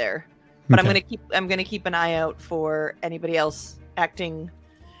stay there. But okay. I'm going to keep an eye out for anybody else acting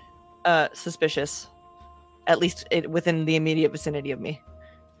suspicious, at least within the immediate vicinity of me.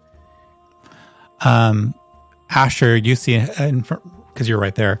 Asher, you see, because you're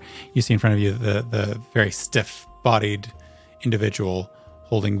right there, you see in front of you the very stiff-bodied individual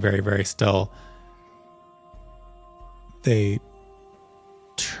holding very, very still. They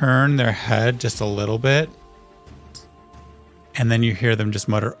turn their head just a little bit, and then you hear them just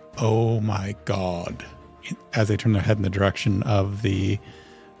mutter, "Oh my God," as they turn their head in the direction of the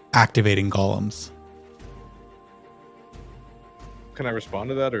activating golems. Can I respond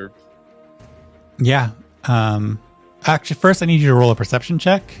to that, or? Yeah. Actually, first I need you to roll a perception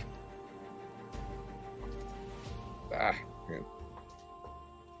check.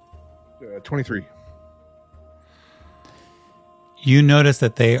 23. You notice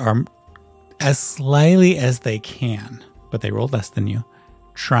that they are, as slyly as they can, but they rolled less than you,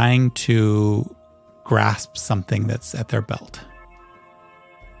 trying to grasp something that's at their belt.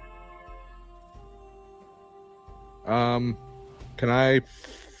 Can I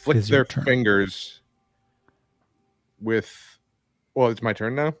flick Is your their turn. fingers with? Well, it's my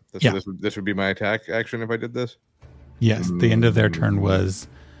turn now. Yeah. This would be my attack action if I did this. Yes, the end of their turn was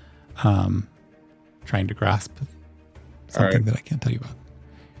trying to grasp something that I can't tell you about.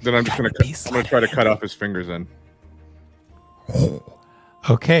 Then I'm just gonna try to cut off his fingers. Then.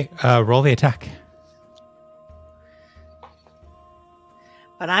 Okay, roll the attack.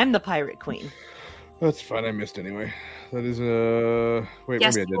 But I'm the pirate queen. That's fine. I missed anyway. That is wait.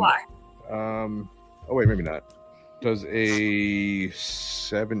 Yes, Maybe I you didn't. are. Oh wait, maybe not. Does a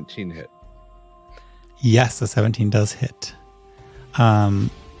 17 hit? Yes, a 17 does hit. Go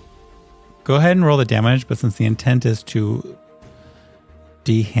ahead and roll the damage, but since the intent is to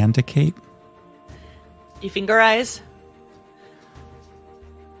dehandicate, You finger eyes.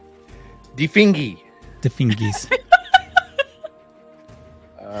 Defingy. the fingies.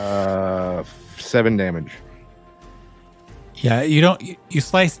 7 damage. Yeah, you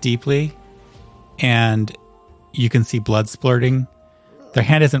slice deeply and you can see blood splurting. Their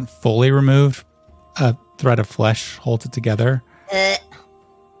hand isn't fully removed. A thread of flesh holds it together.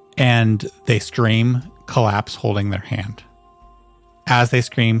 And they scream, collapse, holding their hand. As they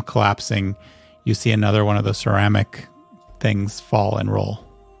scream, collapsing, you see another one of those ceramic things fall and roll.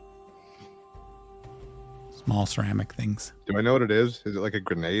 Small ceramic things. Do I know what it is? Is it like a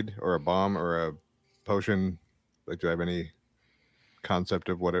grenade or a bomb or a potion? Like, do I have any concept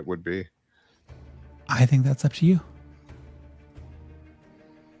of what it would be? I think that's up to you.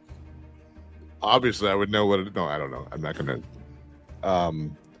 Obviously, I would know what it. No, I don't know. I'm not gonna.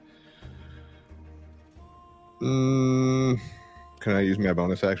 Can I use my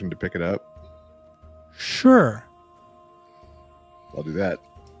bonus action to pick it up? Sure. I'll do that.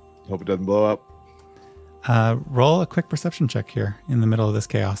 Hope it doesn't blow up. Roll a quick perception check here in the middle of this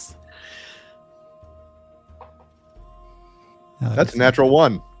chaos. That's a natural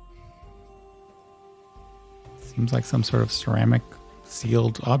 1. Seems like some sort of ceramic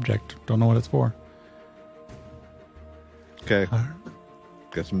sealed object. Don't know what it's for. Okay.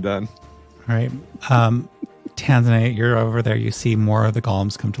 Guess I'm done. All right. Tanzanite, you're over there. You see more of the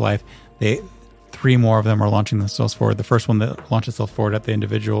golems come to life. 3 more of them are launching themselves forward. The first one that launched itself forward at the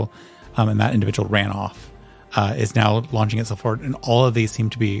individual, and that individual ran off, is now launching itself forward. And all of these seem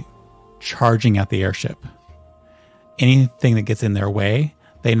to be charging at the airship. Anything that gets in their way,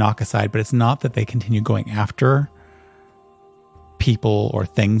 they knock aside. But it's not that they continue going after people or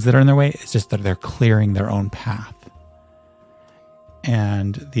things that are in their way. It's just that they're clearing their own path.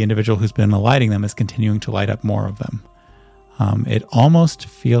 And the individual who's been lighting them is continuing to light up more of them. It almost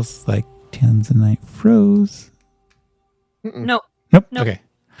feels like Tanzanite froze. Nope. Nope. Nope. Okay.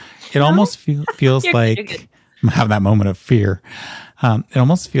 It almost feels You're like good. I'm having that moment of fear. It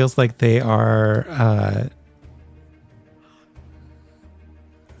almost feels like they are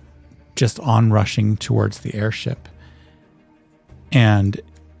just onrushing towards the airship. And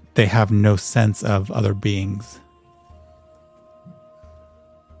they have no sense of other beings.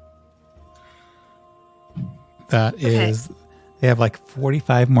 That is, they have like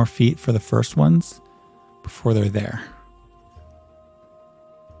 45 more feet for the first ones before they're there.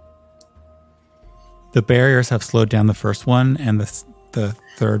 The barriers have slowed down the first one and the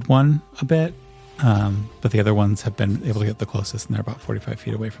third one a bit, but the other ones have been able to get the closest, and they're about 45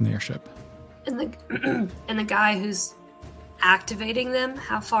 feet away from the airship. And the guy who's activating them,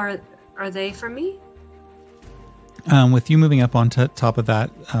 how far are they from me? With you moving up on top of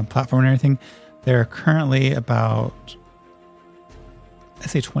that platform and everything, they're currently about, I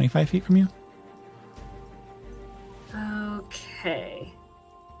say 25 feet from you. Okay.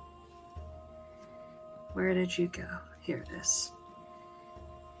 Where did you go? Here it is.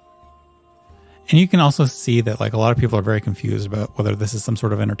 And you can also see that like a lot of people are very confused about whether this is some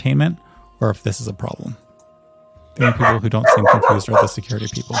sort of entertainment or if this is a problem. The only people who don't seem confused are the security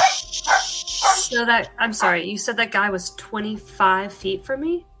people. So I'm sorry, you said that guy was 25 feet from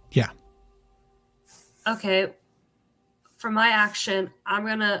me? Yeah. Okay. For my action, I'm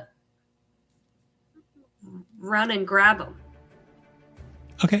going to run and grab him.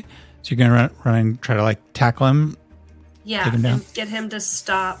 Okay. So you're going to run and try to like tackle him? Yeah, Take him down? and get him to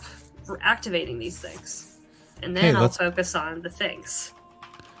stop activating these things. And then I'll focus on the things.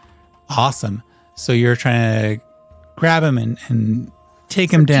 Awesome. So you're trying to grab him and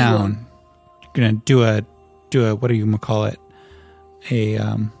take him down. You're going to do a what do you call it?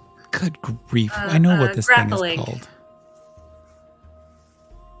 Good grief. I know what this grappling. thing is called.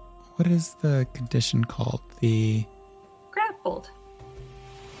 What is the condition called? The Grappled.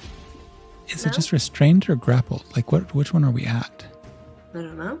 Is No? it just restrained or grappled? Like which one are we at? I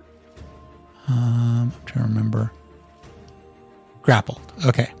don't know. I'm trying to remember. Grappled.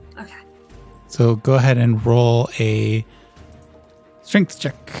 Okay. Okay. So go ahead and roll a strength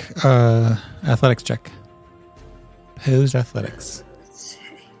check, athletics check. Opposed athletics. Let's see.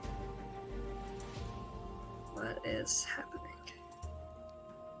 What is happening?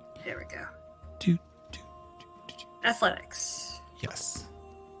 Here we go. Do. Athletics. Yes.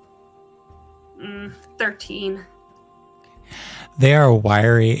 13. They are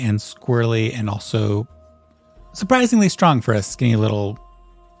wiry and squirrely and also surprisingly strong for a skinny little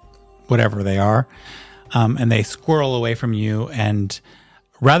whatever they are. And they squirrel away from you, and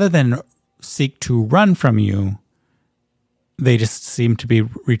rather than seek to run from you, they just seem to be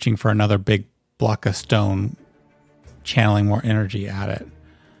reaching for another big block of stone, channeling more energy at it.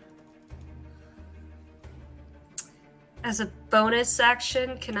 As a bonus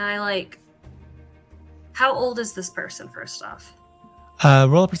action, can I how old is this person first off?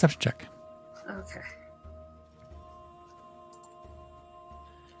 Roll a perception check. Okay.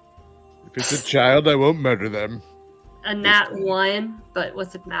 If it's a child, I won't murder them. A nat 1, but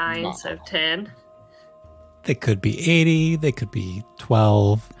with a 9, Wow. so 10. They could be 80, they could be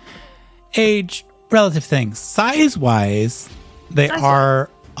 12. Age, relative things. Size-wise, they Size-wise. are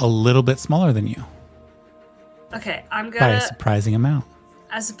a little bit smaller than you Okay, I'm by gonna, a surprising amount.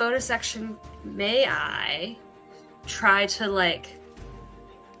 as a bonus action, may I try to like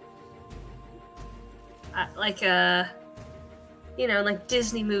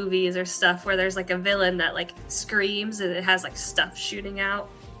Disney movies or stuff where there's like a villain that like screams and it has like stuff shooting out.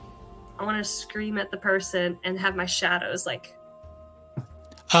 I want to scream at the person and have my shadows like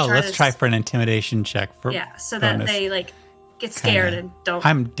Oh, try let's to- try for an intimidation check. For so that bonus. they like get scared Kinda. and don't.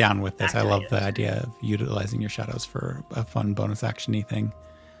 I'm down with this. I love activate the it. idea of utilizing your shadows for a fun bonus action-y thing,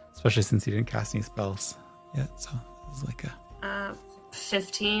 especially since you didn't cast any spells yet. So it's like a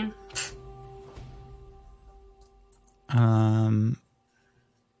 15.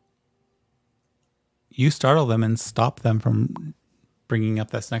 You startle them and stop them from bringing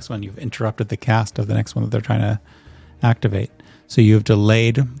up this next one. You've interrupted the cast of the next one that they're trying to activate. So you've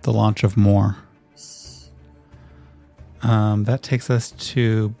delayed the launch of more. That takes us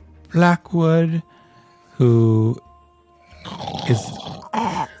to Blackwood, who is...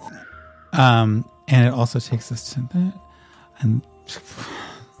 and it also takes us to that. And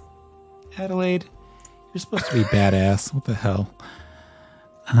Adelaide, you're supposed to be badass. What the hell?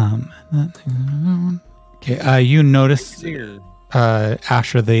 Okay, you notice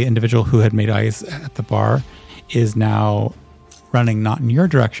Asher, the individual who had made eyes at the bar, is now running not in your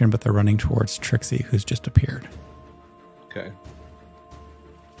direction, but they're running towards Trixie, who's just appeared. Okay.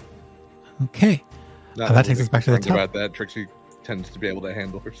 Okay. That takes us back to the top. About that, Trixie tends to be able to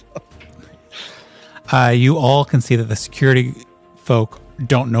handle herself. You all can see that the security folk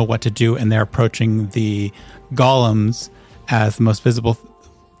don't know what to do, and they're approaching the golems as the most visible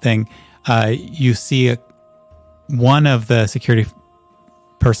thing. You see one of the security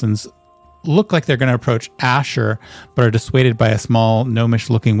persons look like they're going to approach Asher, but are dissuaded by a small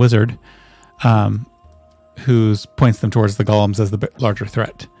gnomish-looking wizard who points them towards the golems as the larger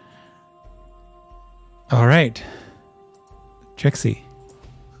threat. All right. Trixie.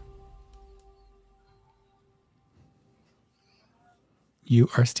 You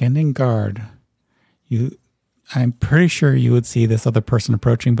are standing guard. I'm pretty sure you would see this other person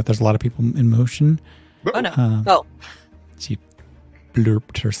approaching, but there's a lot of people in motion. Oh no! She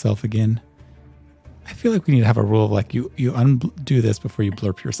blurped herself again. I feel like we need to have a rule of like you undo this before you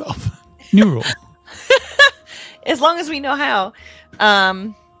blurp yourself. New rule. As long as we know how.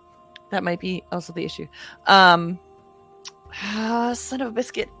 That might be also the issue. Son of a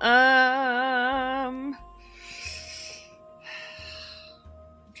biscuit. I'm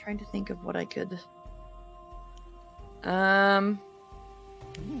trying to think of what I could. The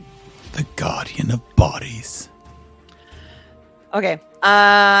guardian of bodies. Okay.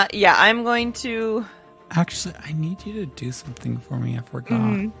 Yeah, I'm going to. Actually, I need you to do something for me. I forgot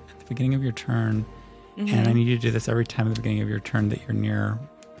at the beginning of your turn, Mhm. and I need you to do this every time at the beginning of your turn that you're near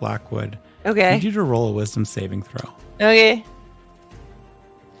Blackwood. I Okay. need you to roll a wisdom saving throw. Okay.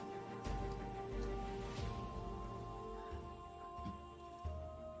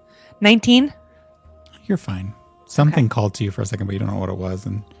 $19. You're fine. Something called to you for a second, but you don't know what it was,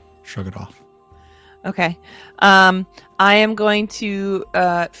 and shrug it off. Okay. I am going to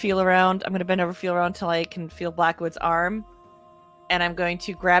feel around. I'm going to bend over, feel around until I can feel Blackwood's arm. And I'm going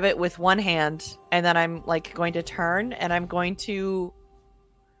to grab it with one hand. And then I'm like going to turn and I'm going to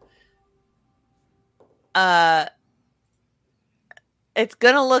it's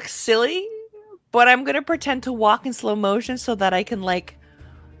going to look silly but I'm gonna pretend to walk in slow motion so that I can like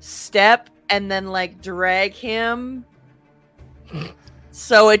step and then like drag him.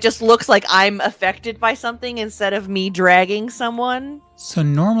 So it just looks like I'm affected by something instead of me dragging someone. So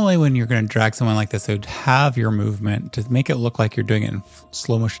normally when you're going to drag someone like this, it would have your movement to make it look like you're doing it in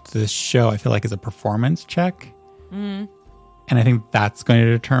slow motion. To this show, I feel like is a performance check. Mm. And I think that's going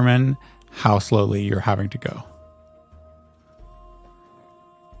to determine how slowly you're having to go.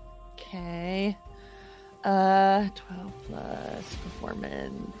 Okay. 12 plus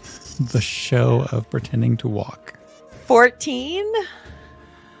performance. The show of pretending to walk. 14.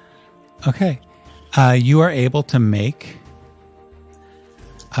 Okay. You are able to make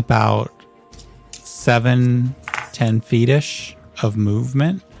about 7-10 feet-ish of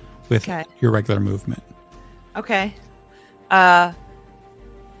movement with your regular movement. Okay.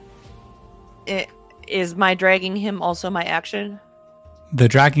 Is my dragging him also my action? The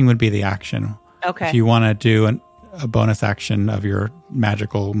dragging would be the action. Okay. If you want to do a bonus action of your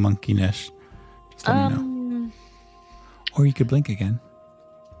magical monkeyness, just let me know. Or you could blink again.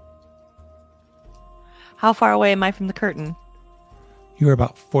 How far away am I from the curtain? You are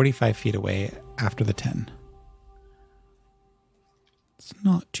about 45 feet away after the 10. It's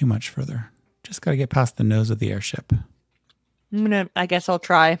not too much further. Just got to get past the nose of the airship. I guess I'll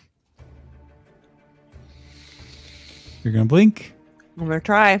try. You're going to blink. I'm going to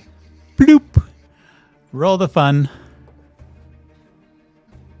try. Bloop. Roll the fun.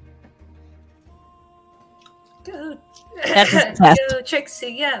 Go. That's a success. Go,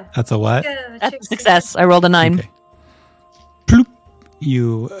 Trixie, yeah. That's a what? Go, That's a Trixie. success. I rolled a 9. Okay. Bloop.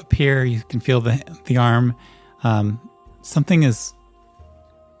 You appear. You can feel the arm. Something is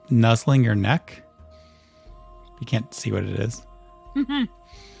nuzzling your neck. You can't see what it is. Mm-hmm.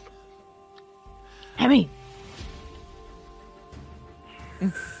 Emmy.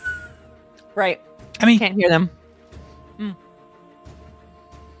 Right. Emmy. Can't hear them.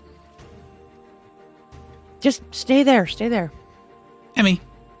 Just stay there. Stay there. Emmy.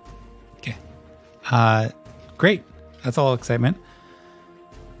 Okay. Great. That's all excitement.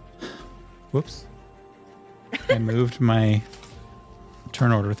 Whoops. I moved my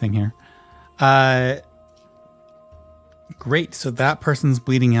turn order thing here. Great. So that person's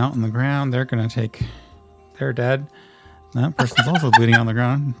bleeding out on the ground. They're dead. That person's also bleeding out on the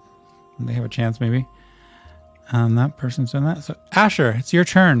ground. They have a chance maybe. That person's done that. So Asher, it's your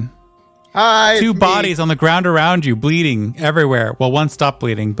turn. Hi. 2 it's bodies me. on the ground around you, bleeding everywhere. Well, one stopped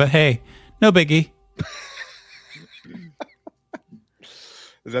bleeding, but hey, no biggie.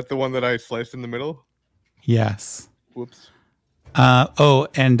 Is that the one that I sliced in the middle? Yes. Whoops.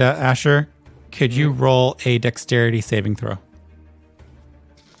 And Asher, could you roll a dexterity saving throw? I'm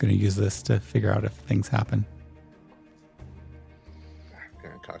going to use this to figure out if things happen. Okay.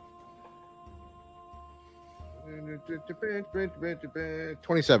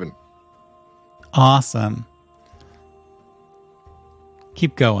 27. Awesome.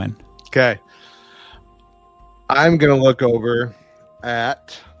 Keep going. Okay. I'm going to look over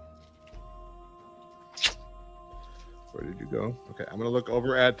at... Where did you go? Okay, I'm going to look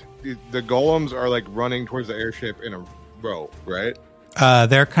over at... The golems are like running towards the airship in a row, right?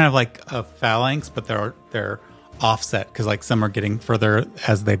 They're kind of like a phalanx, but they're offset because like some are getting further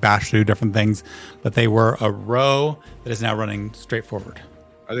as they bash through different things, but they were a row that is now running straight forward.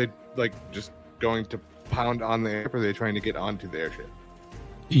 Are they like just going to pound on the airship, or are they trying to get onto the airship?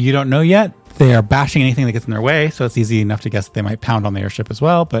 You don't know yet. They are bashing anything that gets in their way, so it's easy enough to guess they might pound on the airship as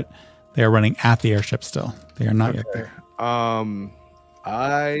well, but they are running at the airship still. They are not yet there. Hang on.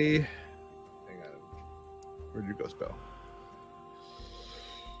 Where'd you go, Spell?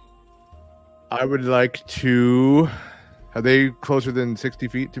 I would like to... Are they closer than 60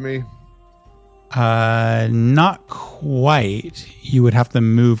 feet to me? Not quite. You would have to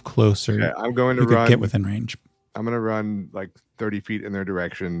move closer. Okay, I'm going to you could run... get within range. I'm going to run like 30 feet in their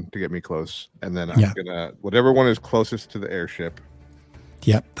direction to get me close. And then I'm going to... Whatever one is closest to the airship.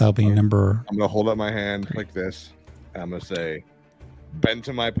 Yep, that'll be number... I'm going to hold up my hand like this. And I'm going to say, bend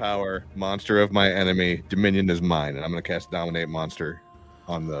to my power, monster of my enemy, dominion is mine. And I'm going to cast Dominate Monster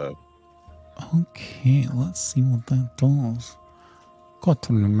on the... Okay, let's see what that does. Got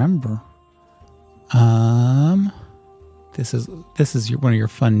to remember. This is one of your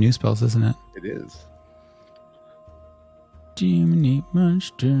fun new spells, isn't it? It is. Dominate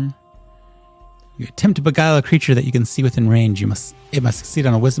monster. You attempt to beguile a creature that you can see within range. It must succeed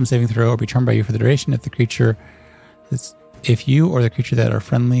on a wisdom saving throw or be charmed by you for the duration. If you or the creature that are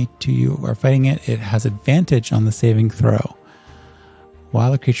friendly to you are fighting it, it has advantage on the saving throw.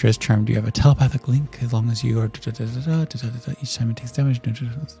 While the creature is charmed, you have a telepathic link as long as you are... Each time it takes damage...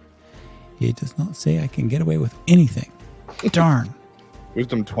 It does not say I can get away with anything. Darn.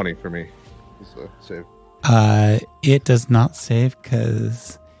 Wisdom 20 for me. Just a save. It does not save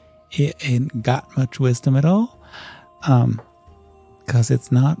because it ain't got much wisdom at all. Because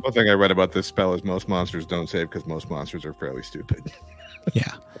it's not. One thing I read about this spell is most monsters don't save because most monsters are fairly stupid.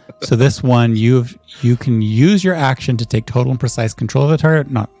 Yeah. So this one, you can use your action to take total and precise control of the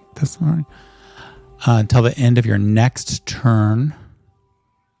target. Not this one. Until the end of your next turn.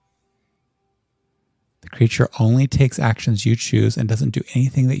 The creature only takes actions you choose and doesn't do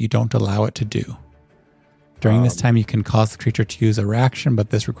anything that you don't allow it to do. During this time, you can cause the creature to use a reaction,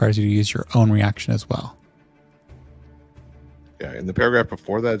 but this requires you to use your own reaction as well. Yeah, in the paragraph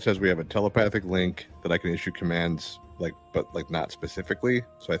before that, it says we have a telepathic link that I can issue commands, but not specifically.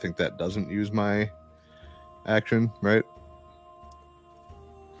 So I think that doesn't use my action, right?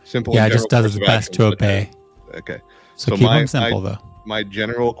 Simple. Yeah, it just does its best to obey. Okay. So keep them simple, though. My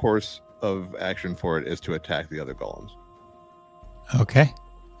general course of action for it is to attack the other golems. Okay.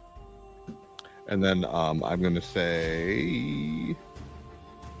 And then I'm going to say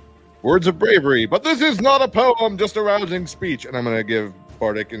words of bravery, but this is not a poem, just a rousing speech. And I'm going to give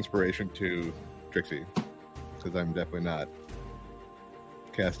bardic inspiration to Trixie, because I'm definitely not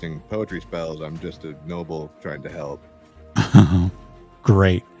casting poetry spells. I'm just a noble trying to help.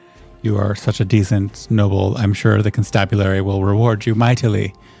 Great. You are such a decent noble. I'm sure the constabulary will reward you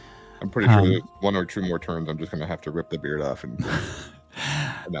mightily. I'm pretty sure that one or two more turns, I'm just going to have to rip the beard off. And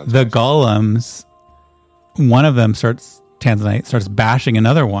the golems, one of them Tanzanite starts bashing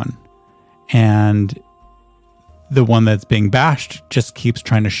another one. And the one that's being bashed just keeps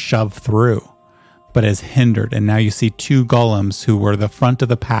trying to shove through, but is hindered. And now you see two golems who were the front of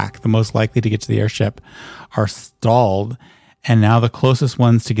the pack, the most likely to get to the airship, are stalled. And now the closest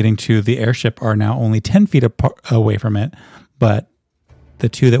ones to getting to the airship are now only 10 feet away from it. But the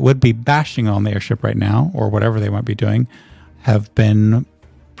two that would be bashing on the airship right now, or whatever they might be doing, have been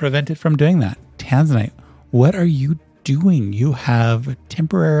prevented from doing that. Tanzanite, what are you doing? You have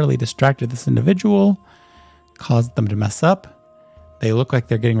temporarily distracted this individual, caused them to mess up. They look like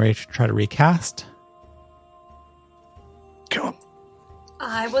they're getting ready to try to recast. Kill him.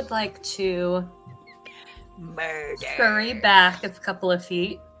 I would like to scurry back a couple of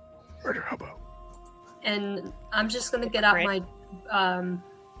feet. Murder hobo. And I'm just going to get out my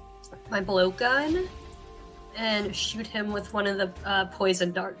blowgun and shoot him with one of the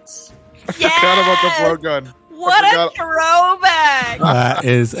poison darts. I forgot about the blowgun. What a throwback! That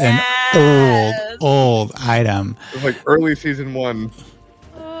is an old item. It was like early season 1.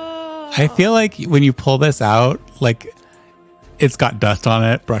 I feel like when you pull this out, like it's got dust on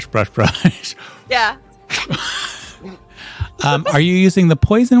it. Brush. Yeah. Are you using the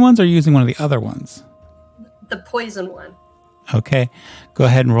poison ones or are you using one of the other ones? The poison one. Okay. Go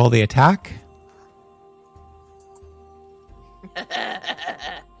ahead and roll the attack.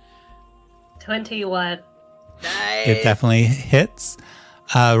 21. Nice. It definitely hits.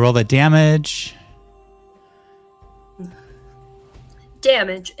 Roll the damage.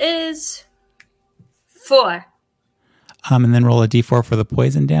 Damage is 4. And then roll a d4 for the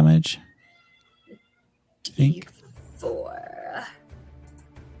poison damage. D4.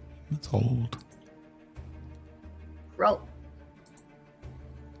 That's old. Roll.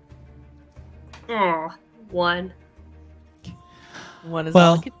 Oh, 1. One is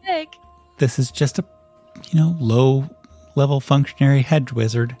all I can take. This is just a, low-level functionary hedge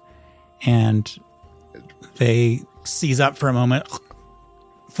wizard, and they seize up for a moment.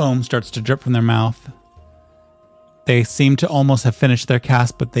 Foam starts to drip from their mouth. They seem to almost have finished their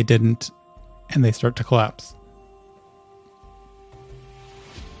cast, but they didn't, and they start to collapse.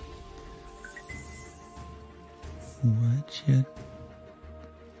 What should...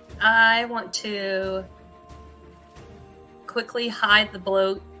 I want to quickly hide the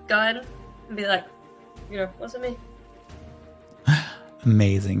blowgun and be like, wasn't me.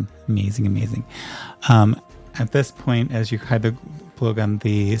 Amazing. At this point, as you hide the blowgun,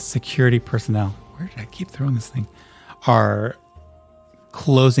 the security personnel, where did I keep throwing this thing, are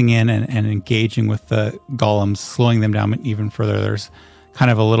closing in and engaging with the golems, slowing them down even further. There's kind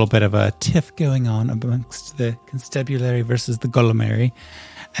of a little bit of a tiff going on amongst the constabulary versus the golemary.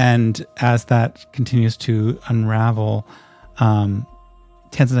 And as that continues to unravel,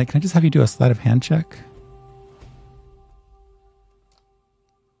 Tanzanite, can I just have you do a sleight of hand check?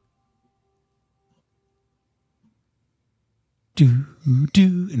 Do, and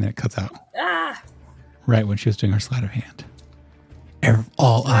then it cuts out. Ah! Right when she was doing her sleight of hand.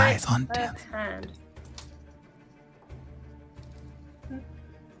 All eyes on Tanzanite.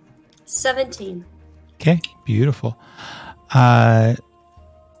 17. Okay, beautiful.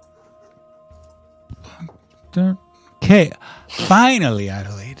 Okay, finally,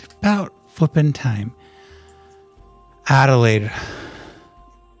 Adelaide. About flipping time. Adelaide,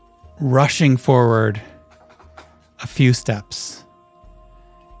 rushing forward a few steps.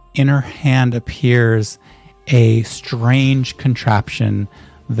 In her hand appears a strange contraption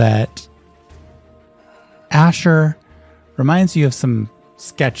that Asher reminds you of some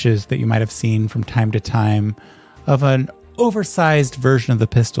sketches that you might have seen from time to time of an oversized version of the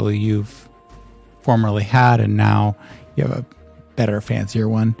pistol you've formerly had, and now you have a better, fancier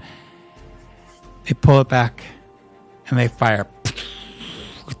one. They pull it back and they fire.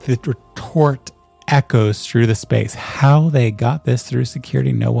 The retort echoes through the space. How they got this through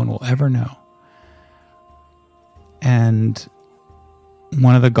security, no one will ever know. And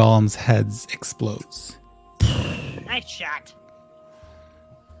one of the golem's heads explodes. Nice shot.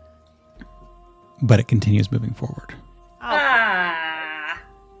 But it continues moving forward.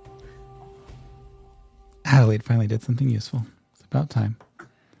 Adelaide finally did something useful. It's about time.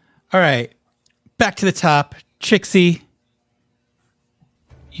 All right. Back to the top. Trixie,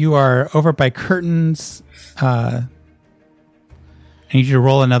 you are over by curtains. I need you to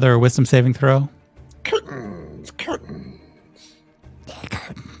roll another wisdom saving throw. Curtains. The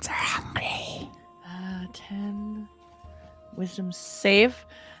curtains are hungry. 10. Wisdom save.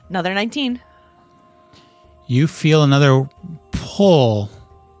 Another 19. You feel another pull.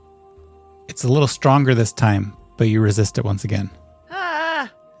 It's a little stronger this time, but you resist it once again.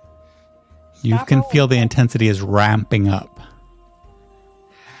 You can feel the intensity is ramping up.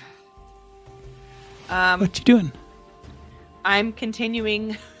 What you doing? I'm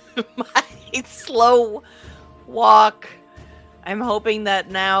continuing my slow walk. I'm hoping that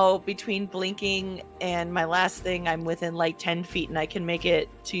now between blinking and my last thing, I'm within like 10 feet and I can make it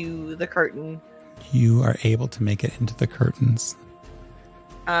to the curtain. You are able to make it into the curtains.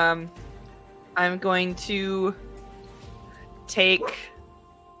 I'm going to take...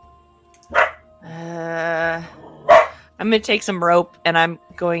 I'm going to take some rope and I'm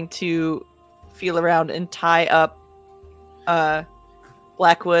going to feel around and tie up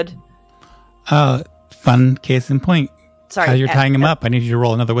Blackwood. Fun case in point. Sorry. As you're tying him up, I need you to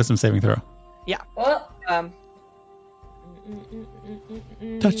roll another wisdom saving throw. Yeah.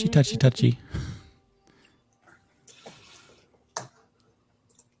 Touchy.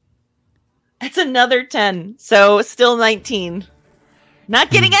 It's another 10, so still 19. Not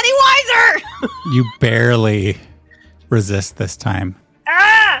getting any wiser! You barely resist this time.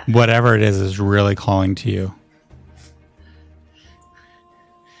 Whatever it is really calling to you.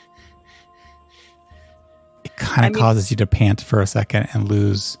 It kind of causes you to pant for a second and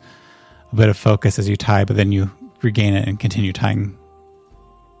lose a bit of focus as you tie, but then you regain it and continue tying.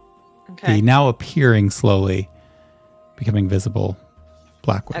 Okay. The now appearing slowly, becoming visible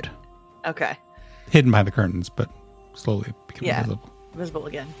Blackwood. Okay. Hidden by the curtains, but slowly becoming visible. Visible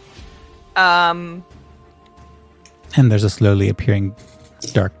again. And there's a slowly appearing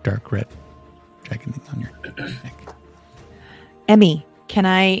dark red dragon thing on your neck. Emmy, can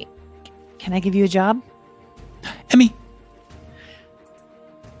I give you a job? Emmy,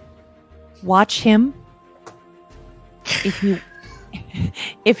 watch him.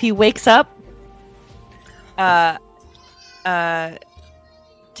 If he wakes up, tell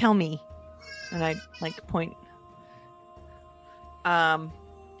me. And I point. And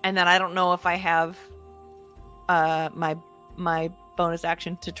then I don't know if I have my bonus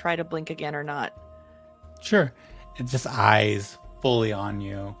action to try to blink again or not. Sure. It's just eyes fully on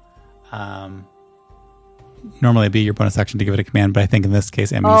you. Normally it'd be your bonus action to give it a command, but I think in this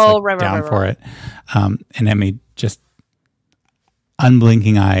case Emmy's down for it. And Emmy just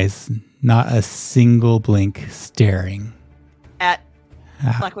unblinking eyes, not a single blink, staring at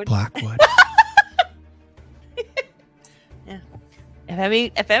Blackwood. Yeah.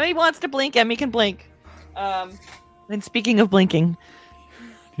 If Emmy wants to blink, Emmy can blink. And speaking of blinking,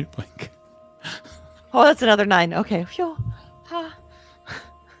 you blink. Oh, that's another 9. Okay. Phew.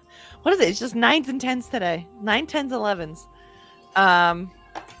 What is it? It's just 9s and 10s today. 9, 10s, 11s.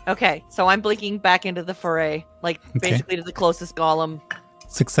 Okay, so I'm blinking back into the foray, basically to the closest golem.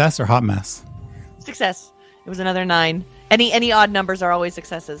 Success or hot mess? Success. It was another 9. Any odd numbers are always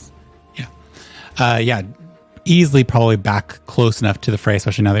successes. Yeah. Easily probably back close enough to the fray,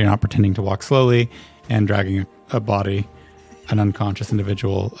 especially now that you're not pretending to walk slowly and dragging a body, an unconscious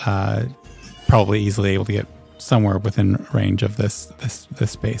individual, probably easily able to get somewhere within range of this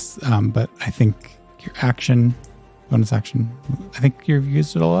space. But I think your bonus action, I think you've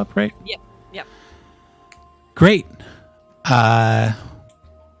used it all up, right? Yep. Great. That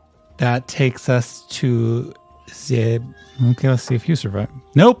takes us to Zeb. Okay, let's see if you survive.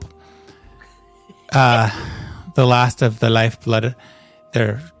 Nope. the last of the lifeblood,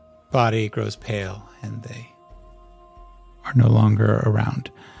 their body grows pale and they are no longer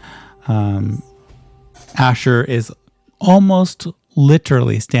around. Asher is almost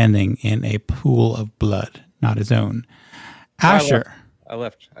literally standing in a pool of blood, not his own. Asher. I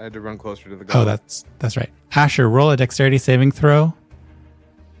left. I had to run closer to the Oh, goblin. that's right. Asher, roll a dexterity saving throw.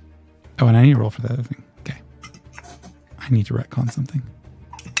 Oh, and I need to roll for the other thing. Okay. I need to retcon something.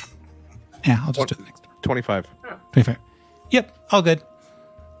 Yeah, I'll just do the next one. 25. 25. Yep, all good.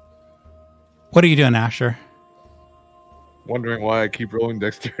 What are you doing, Asher? Wondering why I keep rolling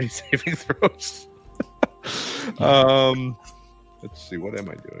dexterity saving throws. Let's see. What am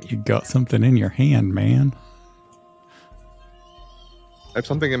I doing? You got something in your hand, man. I have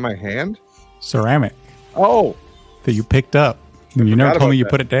something in my hand? Ceramic Oh! that you picked up. And you never forgot told me about you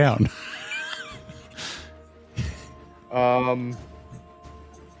that. put it down. I'm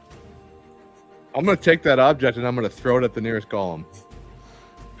going to take that object and I'm going to throw it at the nearest golem.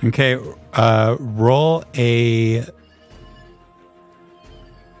 Okay,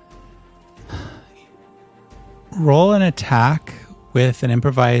 roll an attack with an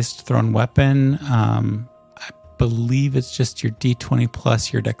improvised thrown weapon. I believe it's just your D20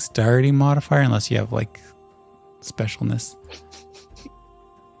 plus your dexterity modifier, unless you have like specialness.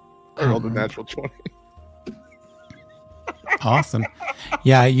 I rolled a natural 20. Awesome.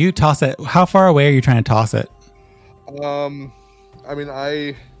 Yeah, you toss it. How far away are you trying to toss it? I mean,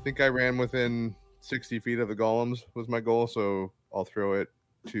 I think I ran within 60 feet of the golems was my goal, so I'll throw it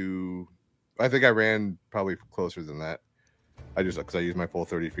to... I think I ran probably closer than that. Because I used my full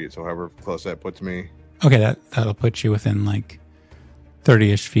 30 feet, so however close that puts me. Okay, that'll put you within like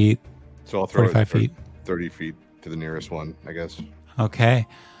 30-ish feet, So I'll throw 45 it feet. 30 feet to the nearest one, I guess. Okay.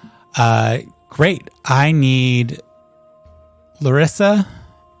 Great. I need Larissa,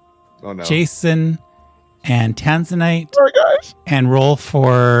 Oh, no. Jason, and Tanzanite, Sorry, guys. and roll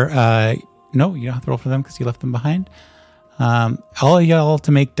for... no, you don't have to roll for them because you left them behind. All of y'all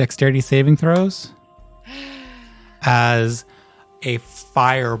to make dexterity saving throws as a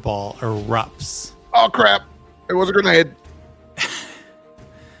fireball erupts. Oh, crap. It was a grenade.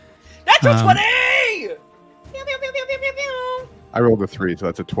 That's a Um, 20! Pew, pew, pew, pew, pew, pew, pew. I rolled a 3, so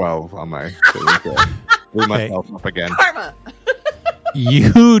that's a 12 on my... Blew myself up again. Karma.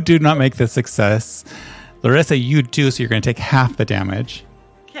 You do not make the success. Larissa, you do, so you're going to take half the damage.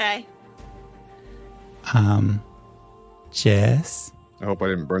 Okay. Jess. I hope I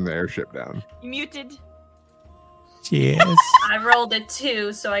didn't burn the airship down. You muted. Jess. I rolled a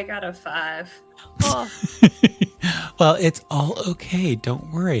 2, so I got a 5. Oh, Well, it's all okay.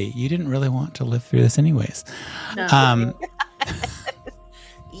 Don't worry. You didn't really want to live through this anyways. No.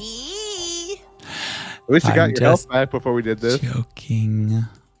 Eee. At least you got I'm your health just back before we did this. Joking. Let's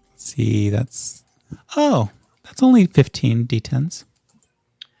see, that's only 15 d10s.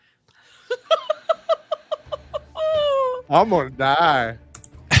 I'm going to die.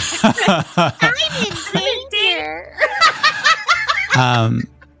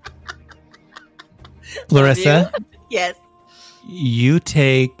 Larissa, Yes. you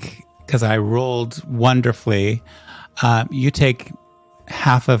take, because I rolled wonderfully, you take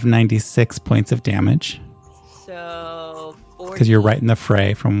half of 96 points of damage So, 40. because you're right in the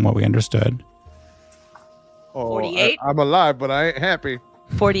fray from what we understood. Oh, 48? I'm alive, but I ain't happy.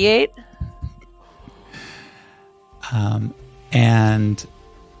 48. And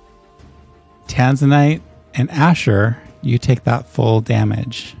Tanzanite and Asher, you take that full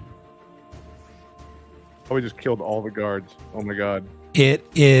damage. Oh, we just killed all the guards. Oh my god. It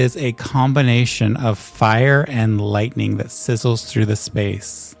is a combination of fire and lightning that sizzles through the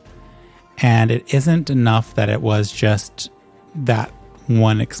space. And it isn't enough that it was just that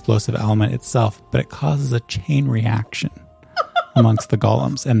one explosive element itself, but it causes a chain reaction amongst the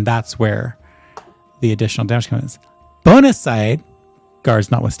golems. And that's where the additional damage comes in. Bonus side, guards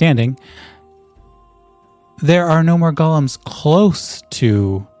notwithstanding, there are no more golems close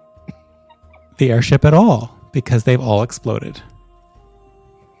to the airship at all because they've all exploded.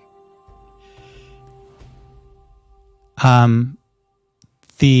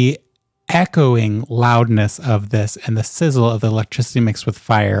 The echoing loudness of this and the sizzle of the electricity mixed with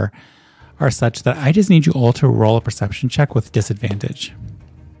fire are such that I just need you all to roll a perception check with disadvantage.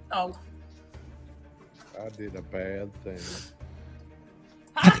 Oh. I did a bad thing.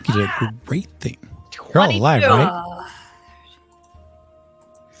 I think you did a great thing. You're all alive, 22. right?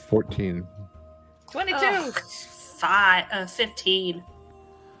 14. 22. 15.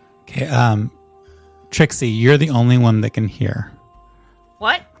 Okay, Trixie, you're the only one that can hear.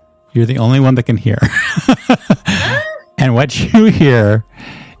 What? You're the only one that can hear. And what you hear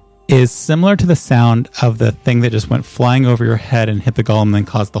is similar to the sound of the thing that just went flying over your head and hit the golem and then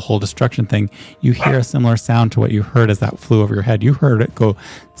caused the whole destruction thing. You hear a similar sound to what you heard as that flew over your head. You heard it go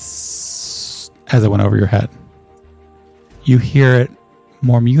as it went over your head. You hear it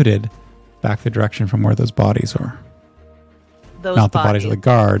more muted back the direction from where those bodies were. Not the bodies of the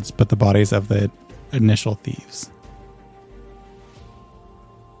guards, but the bodies of the initial thieves.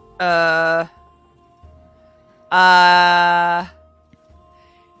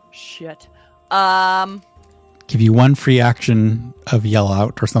 Shit. Give you one free action of yell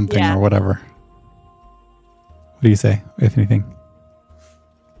out or something or whatever. What do you say, if anything?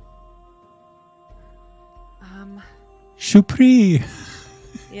 Choupri.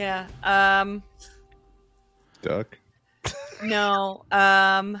 Yeah. Duck. No.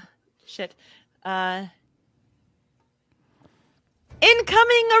 Shit. Incoming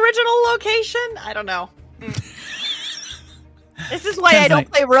original location? I don't know. This is why I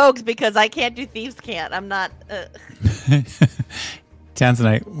don't play rogues, because I can't do thieves can't. I'm not...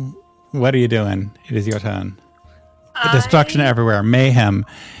 Tanzanite, what are you doing? It is your turn. Destruction everywhere. Mayhem.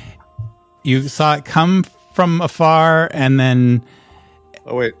 You saw it come from afar and then...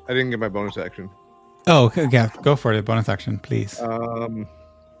 Oh, wait. I didn't get my bonus action. Oh, yeah. Go for it. Bonus action, please.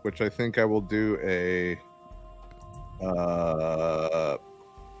 Which I think I will do a...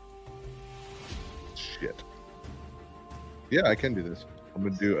 Shit. Yeah, I can do this. I'm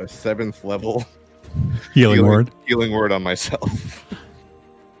going to do a 7th level healing word on myself.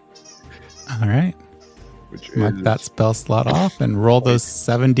 All right. Which Mark is that spell slot off and roll those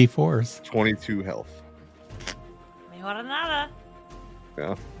 7d4s. 22 health. Nada. Yeah.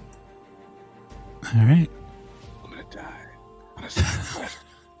 All right. I'm going to die.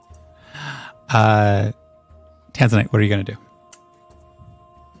 Tanzanite, what are you going to do?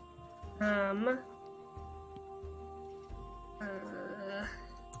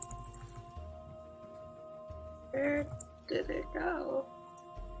 Where did it go?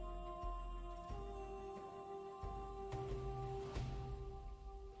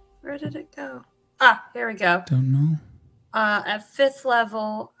 Where did it go? Ah, here we go. Don't know. At 5th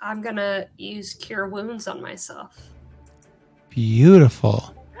level, I'm gonna use Cure Wounds on myself.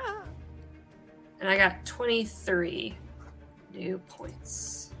 Beautiful. And I got 23 new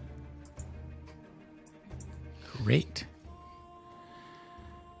points. Great.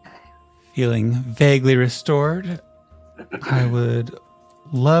 Feeling vaguely restored. I would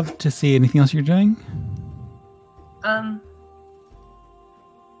love to see anything else you're doing.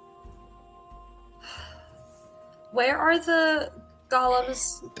 Where are the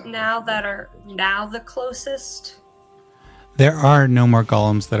golems now that are now the closest? There are no more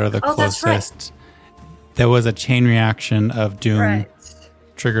golems that are the closest. That's right. There was a chain reaction of doom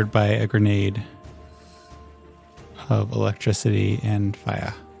triggered by a grenade of electricity and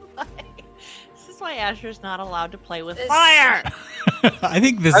fire. This is why Asher's not allowed to play with fire. I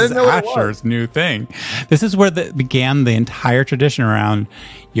think this is Asher's new thing. This is where began the entire tradition around.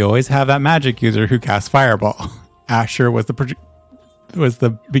 You always have that magic user who casts fireball. Asher was the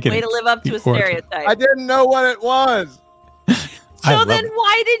beginning. Way to live up to a stereotype. I didn't know what it was. So then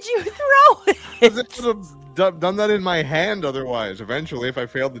why did you throw it? Because it would have done that in my hand otherwise, eventually, if I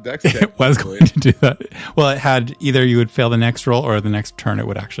failed the dex check. It was going to do that. Well, it had either you would fail the next roll or the next turn it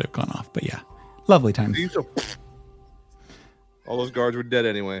would actually have gone off. But yeah, lovely time. All those guards were dead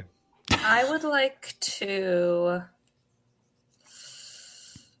anyway. I would like to...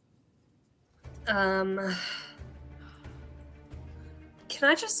 Can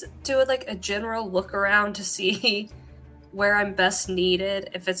I just do like a general look around to see where I'm best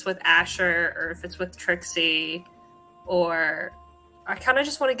needed? If it's with Asher or if it's with Trixie, or I kind of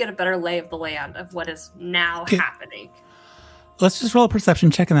just want to get a better lay of the land of what is now happening. Let's just roll a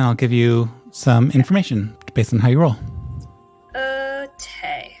perception check and then I'll give you some information based on how you roll.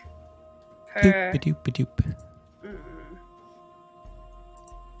 Tay. Doop-a-doop-a-doop.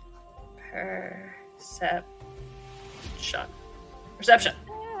 Perception.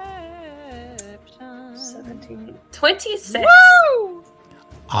 17. 26. Woo!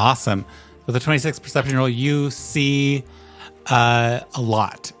 Awesome. With a 26 perception roll, you see a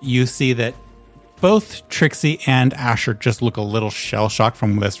lot. You see that both Trixie and Asher just look a little shell-shocked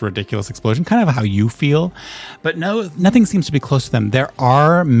from this ridiculous explosion, kind of how you feel. But no, nothing seems to be close to them. There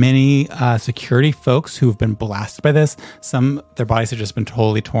are many security folks who have been blasted by this. Their bodies have just been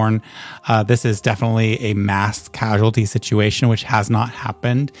totally torn. This is definitely a mass casualty situation, which has not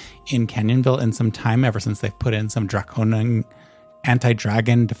happened in Canyonville in some time, ever since they've put in some draconian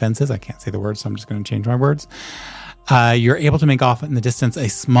anti-dragon defenses. I can't say the word, so I'm just going to change my words. You're able to make off in the distance a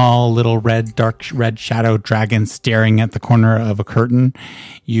small little dark red shadow dragon staring at the corner of a curtain.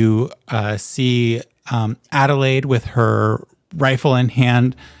 You see Adelaide with her rifle in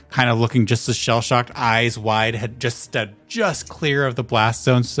hand, kind of looking just as shell-shocked, eyes wide, had just clear of the blast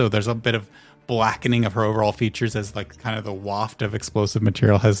zone. So there's a bit of blackening of her overall features as like kind of the waft of explosive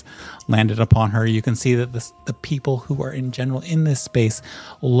material has landed upon her. You can see that the people who are in general in this space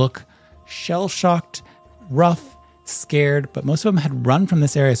look shell-shocked, rough, scared, but most of them had run from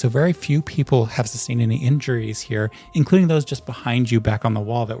this area, so very few people have sustained any injuries here, including those just behind you back on the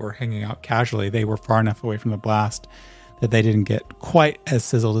wall that were hanging out casually. They were far enough away from the blast that they didn't get quite as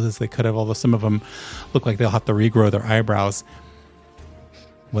sizzled as they could have, although some of them look like they'll have to regrow their eyebrows.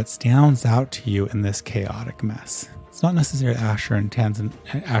 What stands out to you in this chaotic mess? It's not necessarily Asher and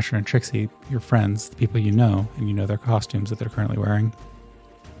Asher and Trixie, your friends, the people you know, and you know their costumes that they're currently wearing.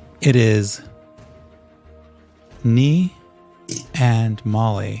 It is Nee and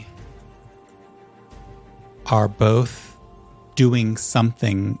Molly are both doing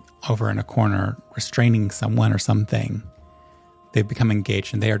something over in a corner, restraining someone or something. They've become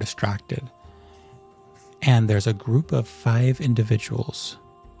engaged and they are distracted. And there's a group of 5 individuals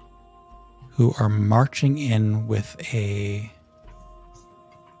who are marching in with a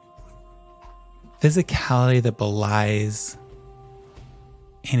physicality that belies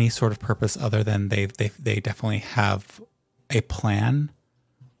any sort of purpose other than they definitely have a plan,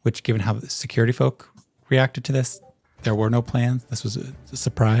 which given how the security folk reacted to this, there were no plans. This was a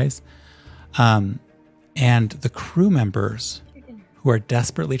surprise. And the crew members who are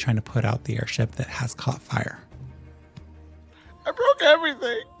desperately trying to put out the airship that has caught fire. I broke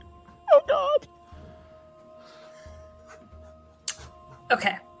everything. Oh, God.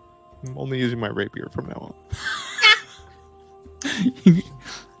 Okay. I'm only using my rapier from now on.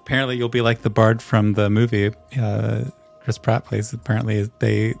 Apparently, you'll be like the bard from the movie Chris Pratt plays. Apparently,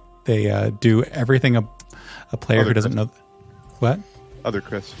 they do everything a player who doesn't know. What? Other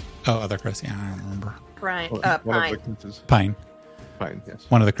Chris. Oh, other Chris. Yeah, I don't remember. Pine. One of Pine. the Chris's. Pine. Pine, yes.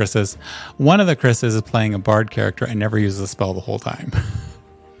 One of the Chris's. One of the Chris's is playing a bard character and never uses a spell the whole time.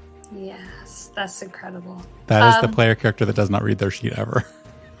 Yes, that's incredible. That is the player character that does not read their sheet ever.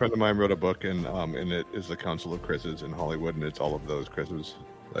 A friend of mine wrote a book, and it is the Council of Chris's in Hollywood, and it's all of those Chris's.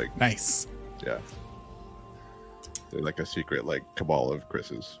 Like, Nice. yeah. They're like a secret, like, cabal of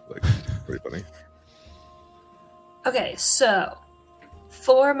Chris's. Like, pretty funny. Okay, so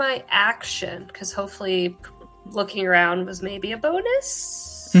for my action, because hopefully looking around was maybe a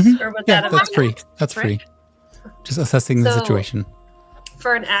bonus? Mm-hmm. Or was Yeah, that a that's bonus? free. That's Right? free. Just assessing the So- situation.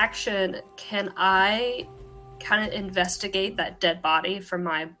 For an action, can I kind of investigate that dead body from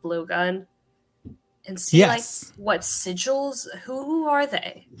my blowgun and see Yes. like what sigils? Who are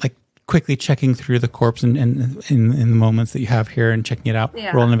they? Like quickly checking through the corpse and in the moments that you have here and checking it out.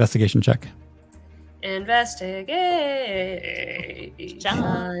 Yeah. Roll an investigation check.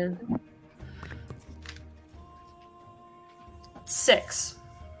 Investigation. 6.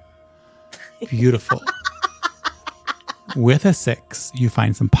 Beautiful. With a 6, you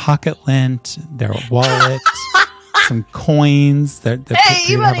find some pocket lint, their wallet, some coins. They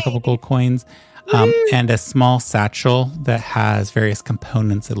have a couple gold coins, and a small satchel that has various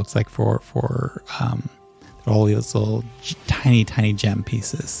components. It looks like for all these little tiny gem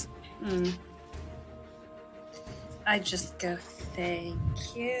pieces. I just go, thank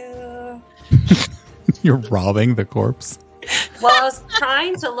you. You're robbing the corpse. Well, I was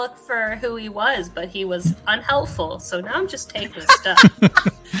trying to look for who he was, but he was unhelpful. So now I'm just taking his stuff.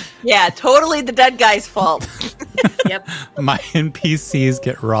 Yeah, totally the dead guy's fault. Yep. My NPCs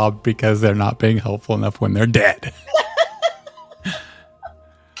get robbed because they're not being helpful enough when they're dead.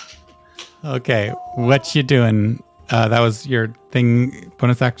 Okay, what you doing? That was your thing,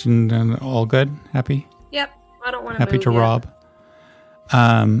 bonus action, and all good? Happy? Yep. I don't want to Happy move to yet. rob.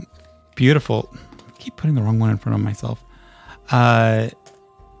 Beautiful. I keep putting the wrong one in front of myself.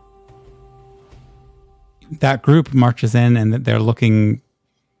 That group marches in and they're looking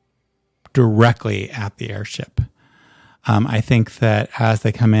directly at the airship. I think that as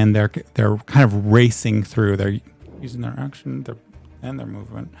they come in, they're kind of racing through. They're using their action and their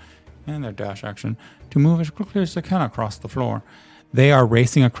movement and their dash action to move as quickly as they can across the floor. They are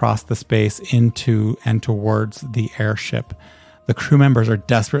racing across the space into and towards the airship. The crew members are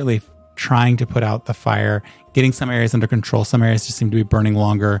desperately trying to put out the fire, getting some areas under control. Some areas just seem to be burning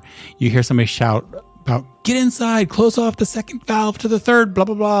longer. You hear somebody shout about, get inside, close off the second valve to the third, blah,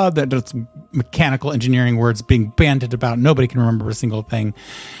 blah, blah. That's mechanical engineering words being bandied about. Nobody can remember a single thing.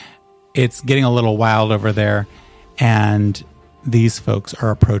 It's getting a little wild over there. And these folks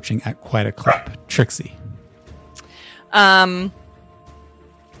are approaching at quite a clip. Trixie. You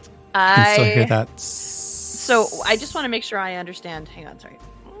can still hear I that. so I just want to make sure I understand. Hang on, sorry.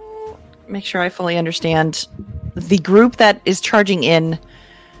 Make sure I fully understand. The group that is charging in,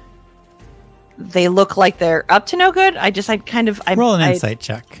 they look like they're up to no good. I Roll an insight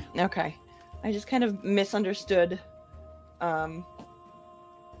check. Okay. I just kind of misunderstood.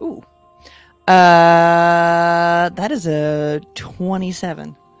 Ooh. That is a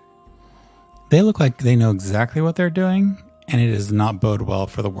 27. They look like they know exactly what they're doing, and it does not bode well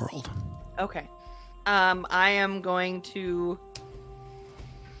for the world. Okay. I am going to.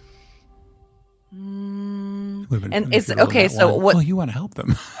 Would've been And fun if it's you rolled okay. that So one. what? Well, you want to help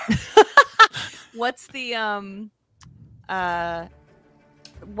them. What's the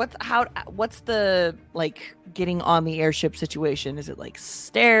what's the like getting on the airship situation? Is it like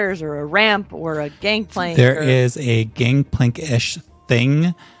stairs or a ramp or a gangplank? There is a gangplank-ish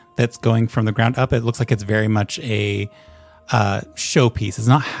thing that's going from the ground up. It looks like it's very much a showpiece. It's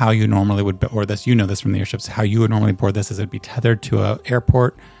not how you normally would board this. You know this from the airships. How you would normally board this is it would be tethered to an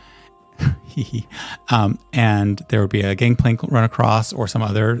airport. And there would be a gangplank run across or some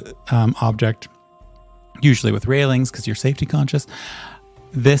other object, usually with railings because you're safety conscious.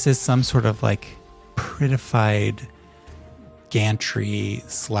 This is some sort of like prettified gantry /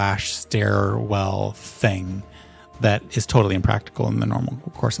 stairwell thing that is totally impractical in the normal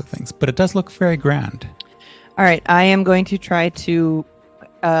course of things, but it does look very grand. All right, I am going to try to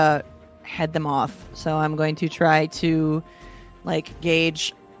head them off. So I'm going to try to like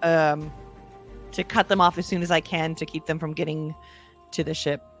gauge to cut them off as soon as I can to keep them from getting to the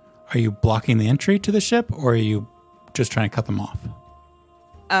ship. Are you blocking the entry to the ship, or are you just trying to cut them off?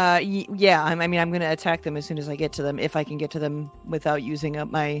 Yeah. I'm going to attack them as soon as I get to them, if I can get to them without using up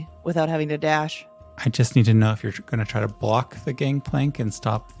without having to dash. I just need to know if you're going to try to block the gangplank and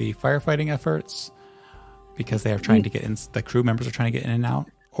stop the firefighting efforts because they are trying to get in. The crew members are trying to get in and out.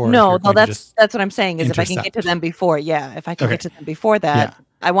 Or that's what I'm saying. Is if I can get to them before, if I can get to them before that,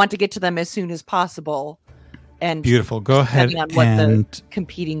 I want to get to them as soon as possible. And beautiful. Go ahead on what and the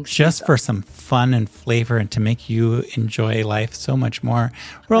competing just for some fun and flavor and to make you enjoy life so much more.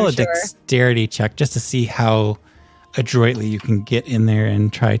 Roll a dexterity check just to see how adroitly you can get in there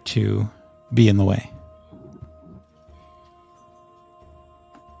and try to be in the way.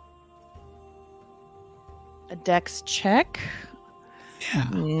 A dex check.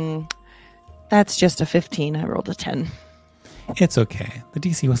 Yeah. That's just a 15. I rolled a 10. It's okay. The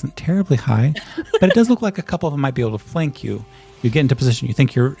DC wasn't terribly high, but it does look like a couple of them might be able to flank you. You get into position. You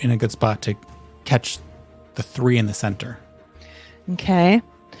think you're in a good spot to catch the 3 in the center. Okay.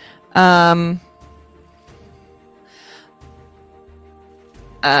 I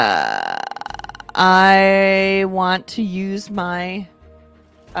want to use my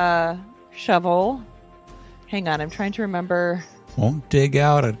shovel. Hang on, I'm trying to remember. Won't dig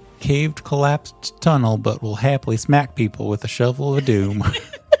out a caved, collapsed tunnel, but will happily smack people with a shovel of doom.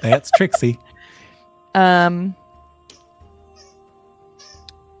 That's Trixie. Okay,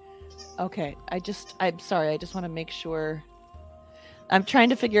 I'm sorry, I just want to make sure. I'm trying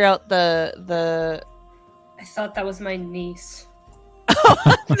to figure out the I thought that was my niece.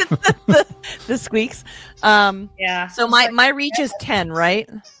 the squeaks. Yeah. So my reach is 10, right?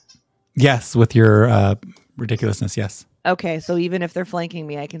 Yes, with your ridiculousness, yes. Okay, so even if they're flanking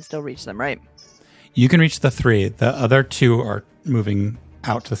me, I can still reach them, right? You can reach the 3. The other 2 are moving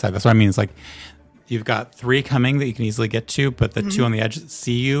out to the side. That's what I mean. It's like you've got 3 coming that you can easily get to, but the 2 on the edge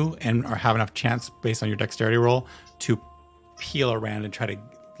see you and have enough chance based on your dexterity roll to peel around and try to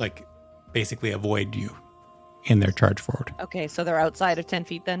like basically avoid you in their charge forward. Okay, so they're outside of 10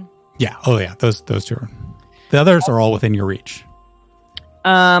 feet then? Yeah. Oh yeah. Those 2 are. The others are all within your reach.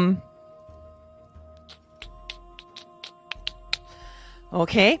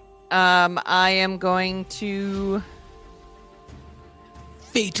 Okay. I am going to...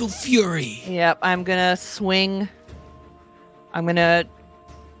 Fatal Fury. Yep, I'm going to swing. I'm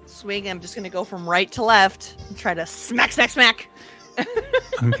just going to go from right to left and try to smack.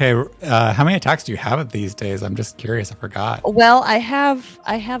 Okay. How many attacks do you have these days? I'm just curious. I forgot. Well, I have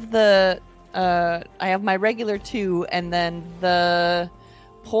my regular 2, and then the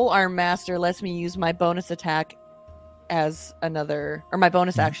pole arm master lets me use my bonus attack as another, or my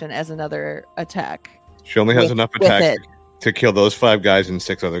bonus action as another attack. She only has enough attacks to kill those 5 guys and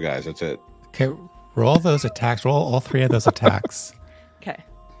 6 other guys. That's it. Okay, roll those attacks. Roll all 3 of those attacks. Okay.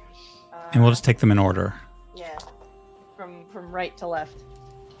 And we'll just take them in order. Yeah. From right to left.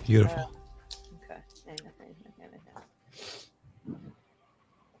 Beautiful. Okay.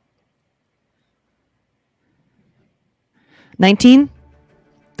 19?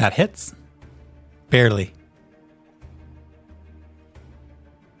 That hits. Barely.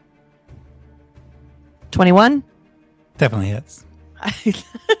 21. Definitely hits.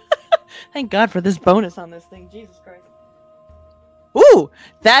 Thank God for this bonus on this thing. Jesus Christ. Ooh,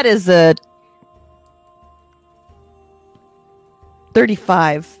 that is a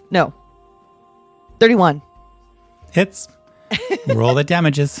 35. No. 31. Hits. Roll the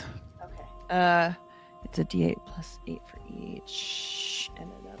damages. Okay. It's a D8 plus 8 for each. And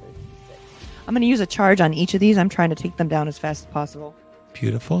another D6. I'm going to use a charge on each of these. I'm trying to take them down as fast as possible.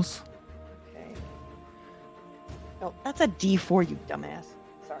 Beautifuls. Okay. Oh, that's a D4, you dumbass.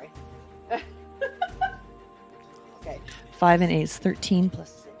 Sorry. Okay. 5 and 8 is 13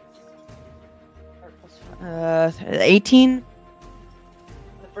 plus 6. Or plus 18.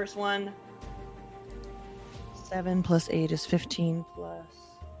 The first one. 7 plus 8 is 15 plus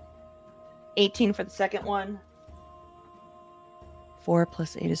 18 for the second one. 4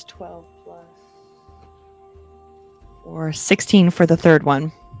 plus 8 is 12 plus 4, 16 for the third one.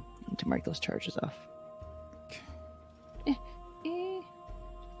 I need to mark those charges off.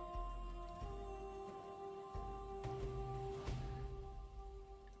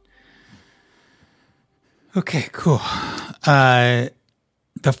 Okay, cool.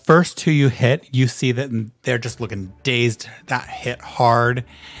 The first two you hit, you see that they're just looking dazed. That hit hard.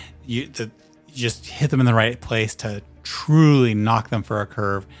 You just hit them in the right place to truly knock them for a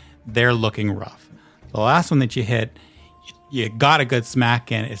curve. They're looking rough. The last one that you hit, you got a good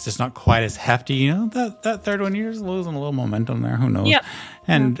smack in. It's just not quite as hefty. You know, that third one, you're just losing a little momentum there. Who knows? Yep.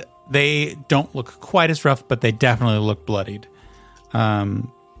 And they don't look quite as rough, but they definitely look bloodied.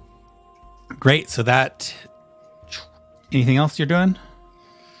 Great. So that... Anything else you're doing?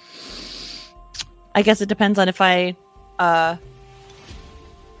 I guess it depends on if I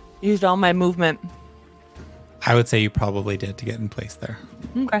used all my movement. I would say you probably did to get in place there.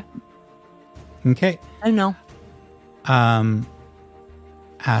 Okay. Okay. I know.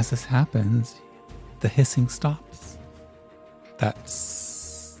 As this happens, the hissing stops. That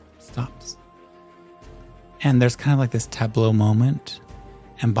stops. And there's kind of like this tableau moment.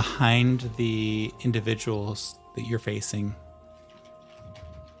 And behind the individuals that you're facing,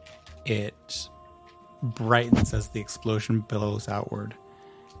 it brightens as the explosion billows outward.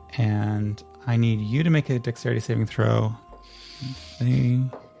 And I need you to make a dexterity saving throw. They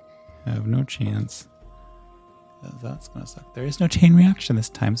have no chance. That's going to suck. There is no chain reaction this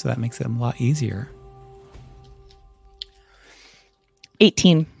time, so that makes it a lot easier.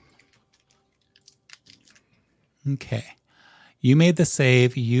 18. Okay. You made the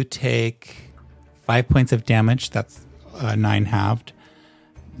save. You take 5 points of damage. That's 9 halved.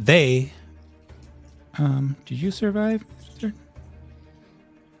 They... did you survive?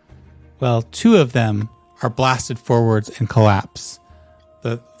 Well, 2 of them are blasted forwards and collapse.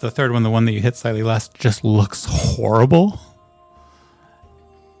 The third one, the one that you hit slightly less, just looks horrible.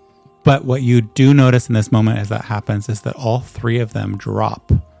 But what you do notice in this moment as that happens is that all 3 of them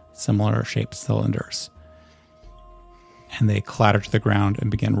drop similar shaped cylinders. And they clatter to the ground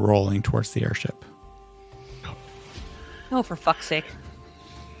and begin rolling towards the airship. Oh, for fuck's sake.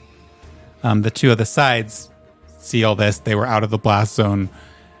 The 2 of the sides see all this. They were out of the blast zone.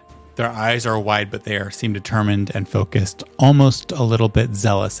 Their eyes are wide, but they seem determined and focused, almost a little bit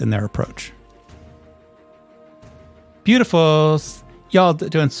zealous in their approach. Beautifuls. Y'all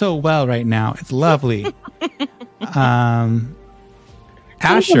doing so well right now. It's lovely.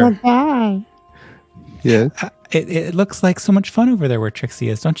 Asher. Yeah. It looks like so much fun over there where Trixie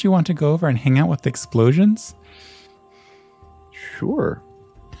is. Don't you want to go over and hang out with the explosions? Sure.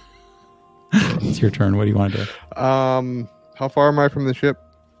 It's your turn. What do you want to do? How far am I from the ship?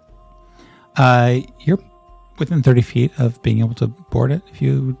 You're within 30 feet of being able to board it if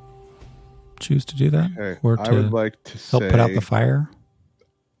you choose to do that. Okay. Or to I would like to help put out the fire.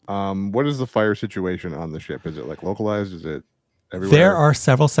 What is the fire situation on the ship? Is it like localized? Is it everywhere? There are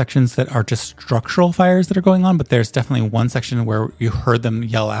several sections that are just structural fires that are going on, but there's definitely one section where you heard them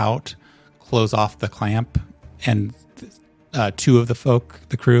yell out, close off the clamp, and 2 of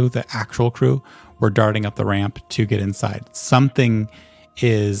the crew, the actual crew, were darting up the ramp to get inside. Something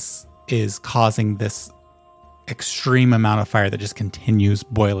is causing this extreme amount of fire that just continues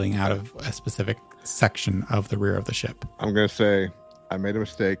boiling out of a specific section of the rear of the ship. I'm going to say I made a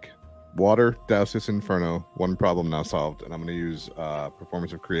mistake. Water, douse this inferno. One problem now solved. And I'm going to use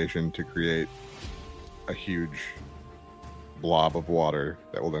Performance of Creation to create a huge blob of water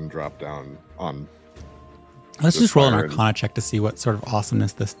that will then drop down on... Let's just roll an Arcana check to see what sort of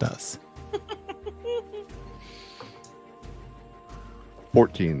awesomeness this does.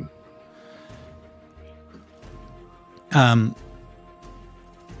 14. The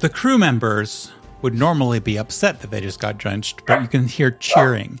crew members would normally be upset that they just got drenched, but you can hear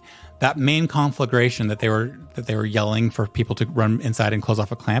cheering. that main conflagration that they were yelling for people to run inside and close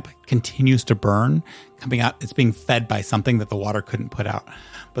off a clamp continues to burn, coming out. It's being fed by something that the water couldn't put out.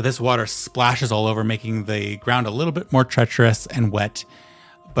 But this water splashes all over, making the ground a little bit more treacherous and wet.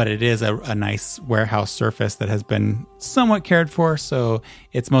 But it is a nice warehouse surface that has been somewhat cared for. So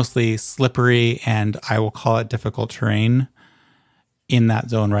it's mostly slippery, and I will call it difficult terrain in that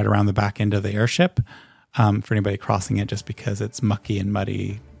zone right around the back end of the airship for anybody crossing it, just because it's mucky and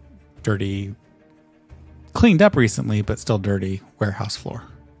muddy, dirty, cleaned up recently, but still dirty warehouse floor.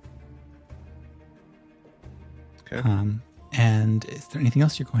 Okay. And is there anything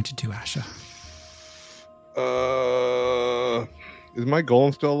else you're going to do, Asha? Is my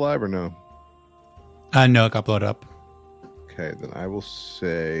golem still alive or no? No, it got blown up. Okay, then I will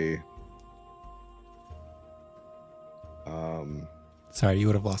say. Sorry, you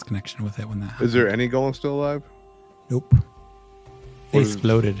would have lost connection with it when that happened. Is there any golem still alive? Nope. They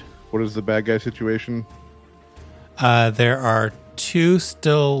exploded. What is the bad guy situation? There are 2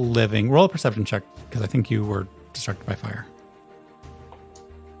 still living. Roll a perception check, because I think you were distracted by fire.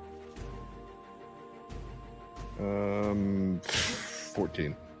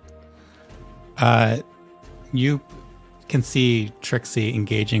 14. You can see Trixie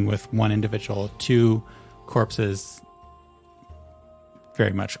engaging with one individual, 2 corpses,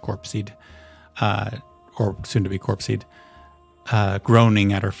 very much corpsed, or soon to be corpsed,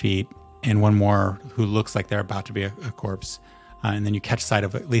 groaning at her feet, and one more who looks like they're about to be a corpse. And then you catch sight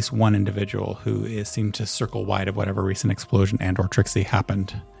of at least one individual who seemed to circle wide of whatever recent explosion and or Trixie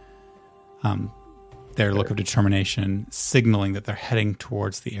happened. Their look of determination signaling that they're heading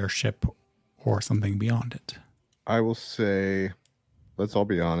towards the airship or something beyond it. I will say, let's all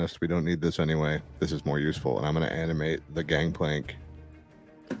be honest, we don't need this anyway. This is more useful, and I'm going to animate the gangplank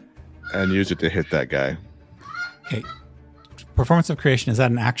and use it to hit that guy. Okay. Performance of creation, is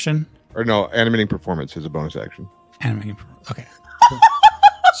that an action? Or no, animating performance is a bonus action. Animating. Okay. So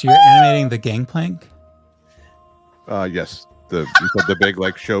you're animating the gangplank? Yes. You said the big,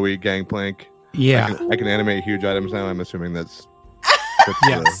 like, showy gangplank. Yeah. I can animate huge items now. I'm assuming that's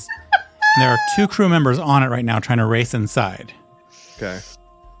yes. And there are 2 crew members on it right now trying to race inside. Okay.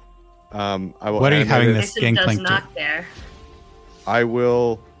 I will. What are you having this Jason does gangplank do? not care. I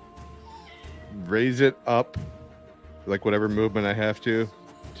will raise it up, like whatever movement I have to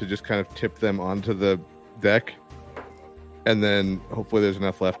just kind of tip them onto the deck, and then hopefully there's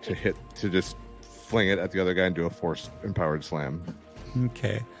enough left to just fling it at the other guy and do a force-empowered slam.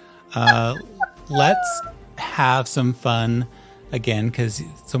 Okay. Let's have some fun again, because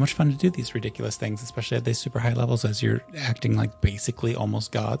it's so much fun to do these ridiculous things, especially at these super high levels as you're acting like basically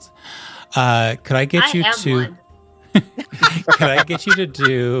almost gods. Could I get you to... Could I get you to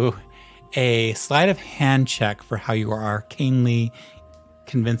do a sleight of hand check for how you are arcanely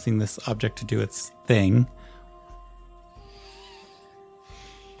convincing this object to do its thing?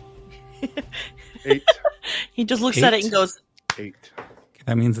 8. He just looks at it and goes, 8.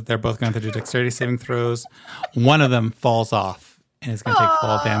 That means that they're both going to do dexterity saving throws. One of them falls off and is going to take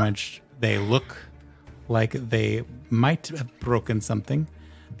fall damage. They look like they might have broken something.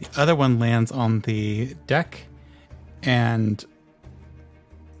 The other one lands on the deck, and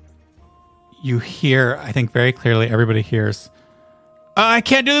you hear, I think very clearly, everybody hears, I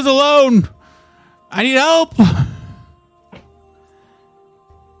can't do this alone! I need help!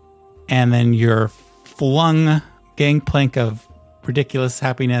 And then your flung gangplank of ridiculous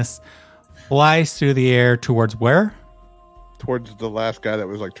happiness flies through the air towards where? Towards the last guy that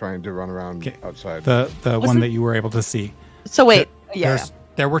was like trying to run around outside. The one that you were able to see. so wait.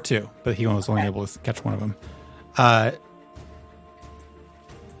 There were 2, but he was only able to catch one of them.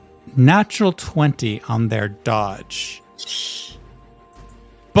 Natural 20 on their dodge.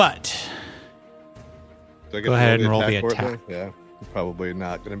 But go ahead and roll the attack. Yeah, probably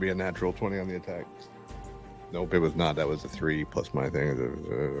not going to be a natural 20 on the attack. Nope, it was not. That was a 3 plus my thing. It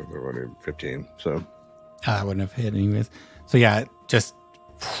was 15. So I wouldn't have hit anyways. So yeah, it just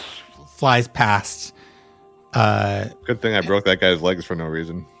flies past. Good thing I broke that guy's legs for no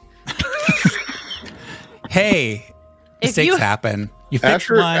reason. Hey, mistakes happen. You fixed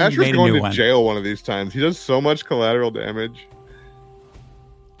one, Asher's you made a going new to one. jail one of these times. He does so much collateral damage.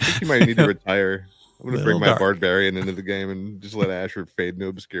 I think he might need to retire. I'm going to bring my barbarian into the game and just let Asher fade into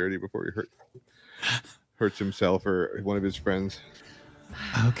obscurity before he hurts himself or one of his friends.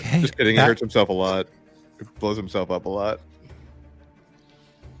 Okay. Just kidding. He hurts himself a lot. He blows himself up a lot.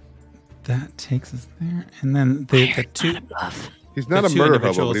 That takes us there. And then the 2... He's not a murder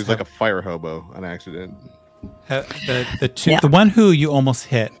hobo, but he's like a fire hobo on accident. The one who you almost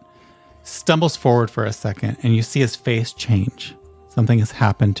hit stumbles forward for a second, and you see his face change. Something has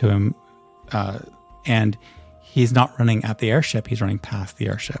happened to him, and he's not running at the airship. He's running past the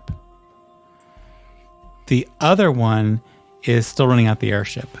airship. The other one is still running at the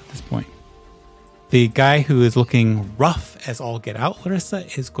airship at this point. The guy who is looking rough as all get out, Larissa,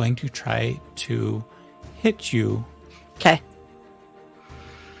 is going to try to hit you. Okay.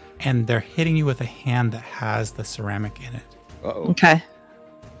 And they're hitting you with a hand that has the ceramic in it. Uh-oh. Okay.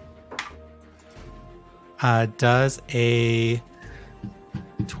 Does a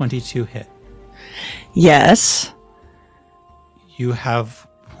 22 hit? Yes. You have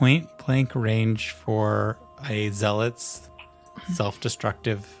point blank range for a zealot's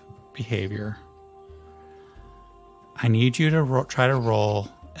self-destructive behavior. I need you to try to roll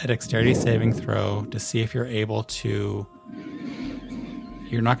a dexterity saving throw to see if you're able to...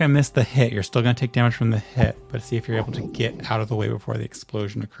 You're not going to miss the hit. You're still going to take damage from the hit, but see if you're able to get out of the way before the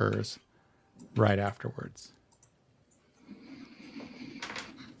explosion occurs right afterwards.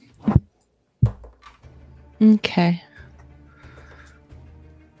 Okay.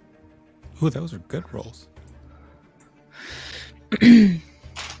 Ooh, those are good rolls.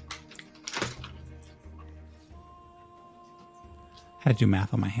 Had to do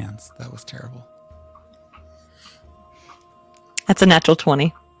math on my hands. That was terrible. That's a natural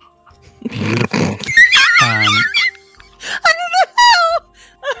 20. Beautiful. I don't know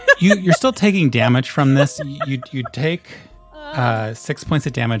how. You're still taking damage from this. You take 6 points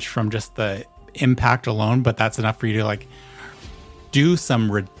of damage from just the impact alone, but that's enough for you to like do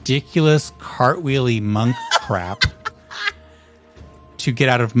some ridiculous cartwheely monk crap to get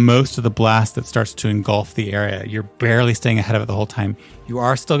out of most of the blast that starts to engulf the area. You're barely staying ahead of it the whole time. You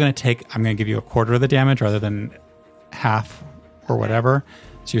are still going to take, I'm going to give you a quarter of the damage rather than half or whatever.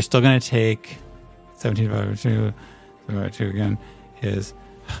 So you're still going to take 17 divided by 2 again is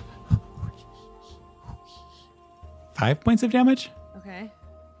 5 points of damage. Okay.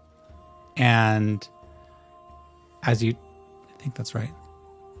 And as you, I think that's right.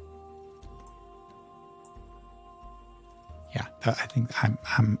 Yeah, I think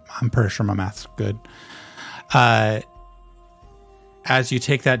I'm pretty sure my math's good. As you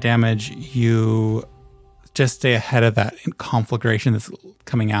take that damage, you just stay ahead of that conflagration that's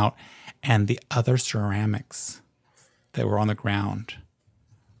coming out, and the other ceramics that were on the ground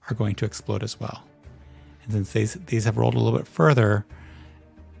are going to explode as well. And since these have rolled a little bit further,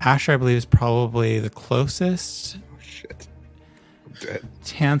 Asher, I believe, is probably the closest. Shit. I'm dead.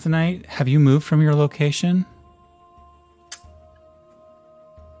 Tanzanite, have you moved from your location?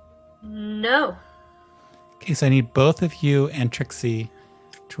 No. Okay, so I need both of you and Trixie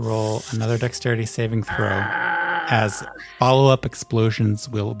to roll another dexterity saving throw as follow-up explosions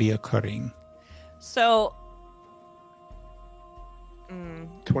will be occurring. So...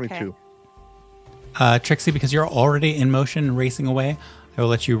 22. Okay. Trixie, because you're already in motion and racing away, I will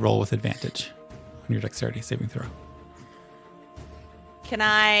let you roll with advantage on your dexterity saving throw. Can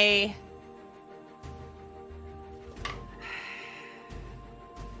I...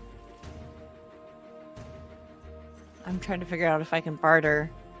 I'm trying to figure out if I can barter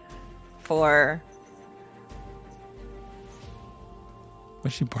for...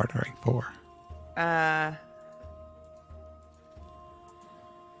 What's she bartering for? I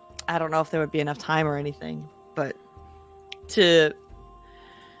don't know if there would be enough time or anything, but to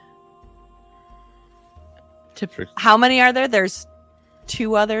how many are there? There's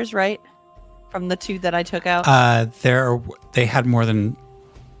 2 others, right? From the 2 that I took out. They had more than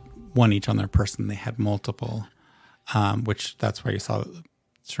one each on their person. They had multiple, which that's why you saw the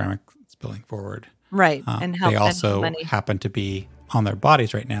ceramic spilling forward. Right, and they also happen to be on their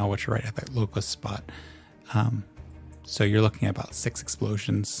bodies right now, which are right at that locus spot. So you're looking at about 6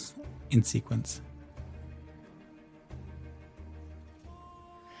 explosions in sequence.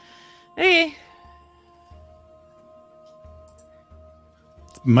 Hey.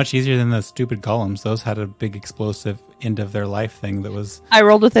 It's much easier than the stupid golems. Those had a big explosive end of their life thing that was... I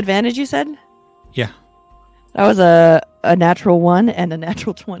rolled with advantage, you said? Yeah. That was a natural 1 and a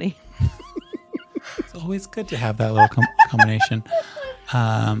natural 20. It's always good to have that little combination.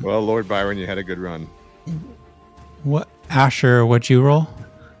 Well, Lord Byron, you had a good run. What, Asher, what'd you roll?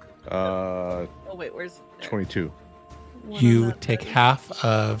 Oh, wait, where's... 22. You take half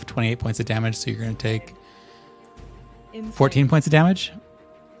of 28 points of damage, so you're going to take 14 points of damage.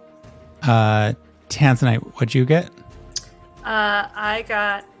 Tanzanite, what'd you get? I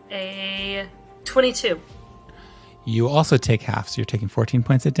got a 22. You also take half, so you're taking 14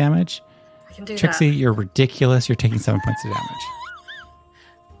 points of damage. I can do Trixie, that. you're ridiculous. You're taking 7 points of damage.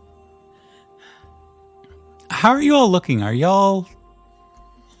 How are you all looking? Are y'all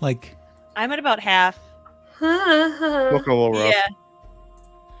like... I'm at about half. Looking a little rough. Yeah.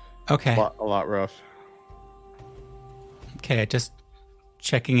 Okay. A lot rough. Okay, just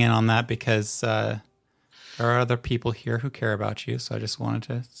checking in on that because there are other people here who care about you. So I just wanted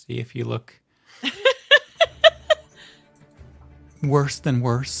to see if you look worse than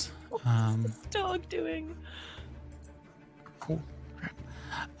worse. What's this dog doing? Oh,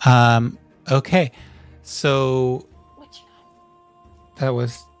 crap. Okay, so that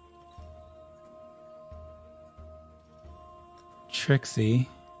was Trixie.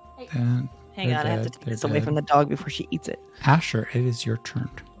 And Hang on, I have to take this away dead. from the dog before she eats it. Asher, it is your turn.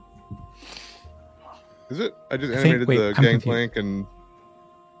 Is it? I just think- animated wait, the I'm confused. gangplank and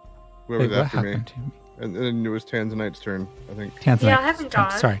Wait, whoever's what after me. happened to me? And then it was Tanzanite's turn, I think. Tanzanite. Yeah, I haven't gone.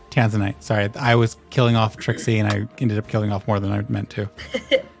 Sorry, Tanzanite. Sorry, I was killing off Trixie, and I ended up killing off more than I meant to.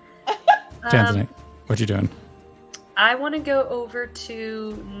 Tanzanite, what you doing? I want to go over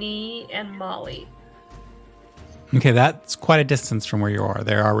to Nee and Molly. Okay, that's quite a distance from where you are.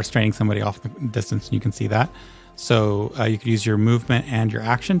 They are restraining somebody off the distance, and you can see that. So you could use your movement and your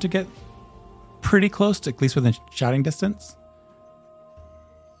action to get pretty close, to at least within shouting distance.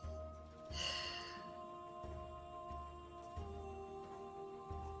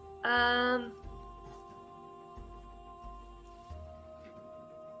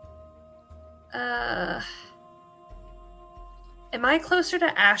 Am I closer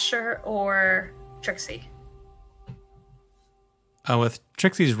to Asher or Trixie? With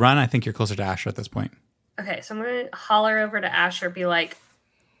Trixie's run, I think you're closer to Asher at this point. Okay, so I'm gonna holler over to Asher, be like,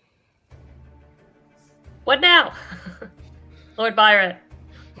 "What now, Lord Byron?"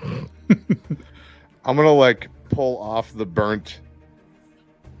 I'm gonna like pull off the burnt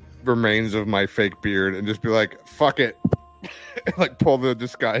remains of my fake beard and just be like, fuck it. Like pull the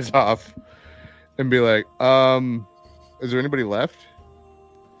disguise off and be like, is there anybody left?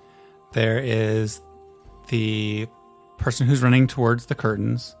 There is the person who's running towards the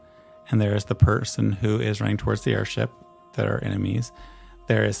curtains, and there is the person who is running towards the airship that are enemies.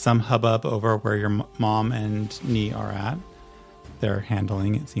 There is some hubbub over where your mom and Nee are at. They're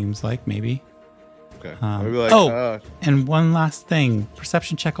handling, it seems like, maybe. Okay. I'll be like, and one last thing.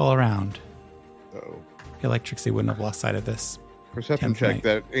 Perception check all around. uh-oh. I feel like Trixie wouldn't have lost sight of this. Perception Tanzanite. check.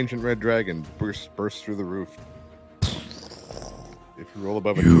 That ancient red dragon bursts through the roof. If you roll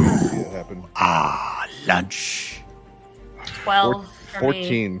above it, you can see it happen. Lunch. 12 for me.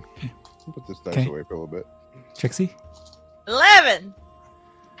 14. I'll put this dice Okay. away for a little bit. Trixie? 11.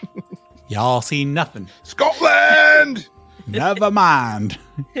 Y'all see nothing. Scotland! Never mind.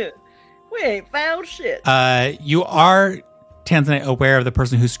 We ain't found shit. You are, Tanzanite, aware of the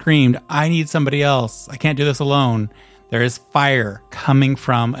person who screamed, I need somebody else. I can't do this alone. There is fire coming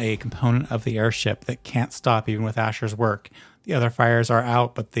from a component of the airship that can't stop even with Asher's work. The other fires are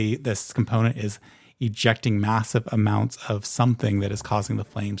out, but this component is ejecting massive amounts of something that is causing the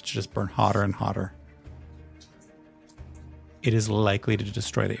flames to just burn hotter and hotter. It is likely to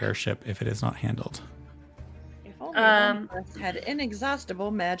destroy the airship if it is not handled. If only one of us had inexhaustible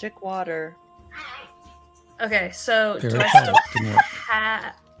magic water. Okay, so do Very I still hard to know.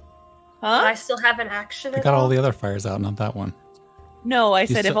 have? Huh? I still have an action. I at got all all? the other fires out, not that one. No, I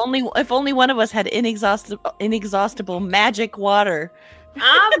said still- if only one of us had inexhaustible magic water.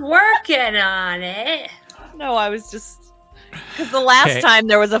 I'm working on it. No, I was just because the last Okay. time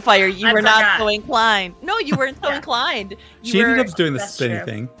there was a fire, you I were not forgot. so inclined. No, you weren't so Yeah. inclined. You She were, ended up doing the That's spinny true.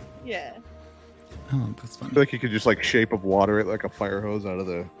 thing. yeah. Oh, that's I fun. feel like you could just like shape of water it like a fire hose out of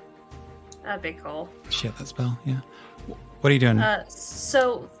the. That'd be cool. She had that spell, yeah. What are you doing?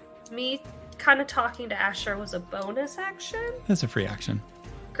 So me kind of talking to Asher was a bonus action. That's a free action.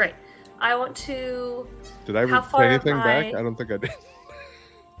 Great. I want to. Did I How ever far say anything am back? I- I don't think I did.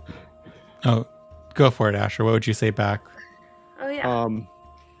 Oh, go for it, Asher. What would you say back? Oh yeah.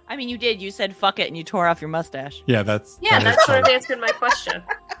 I mean, you did. You said "fuck it" and you tore off your mustache. Yeah, that's Yeah, that is that's what fine. answered my question.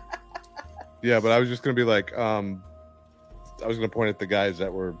 Yeah, but I was just gonna be like, I was gonna point at the guys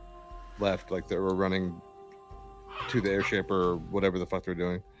that were left, like that were running to the airship or whatever the fuck they're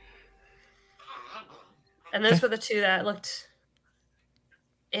doing. And those were the two that looked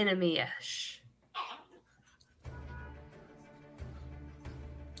enemy-ish.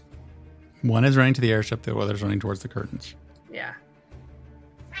 One is running to the airship, the other is running towards the curtains. Yeah.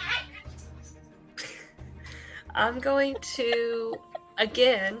 I'm going to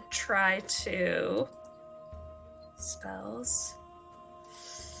again try to spells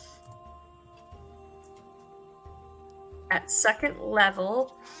at second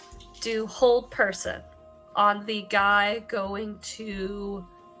level. Do hold person on the guy going to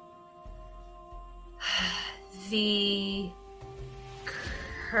the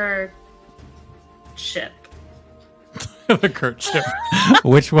ship. The Kurt ship.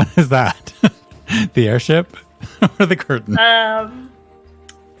 Which one is that? The airship or the curtain?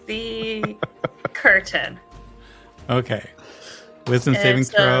 The curtain. Okay. Wisdom saving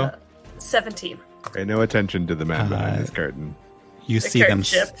throw. 17. Pay no attention to the man behind this curtain. You The see curtain them.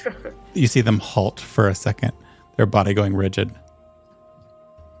 ship. You see them halt for a second. Their body going rigid.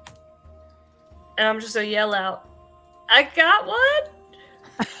 And I'm just gonna yell out, I got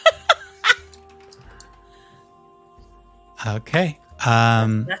one? Okay.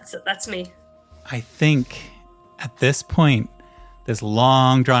 That's me. I think at this point, this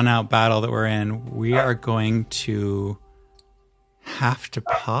long drawn out battle that we're in, we are going to have to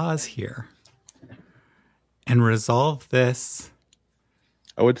pause here and resolve this.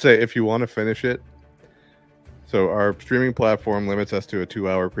 I would say if you want to finish it, so our streaming platform limits us to a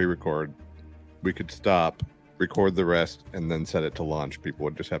 2-hour pre-record. We could stop, record the rest, and then set it to launch. People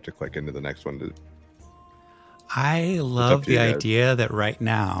would just have to click into the next one. I love the idea that right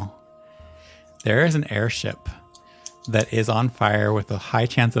now there is an airship that is on fire with a high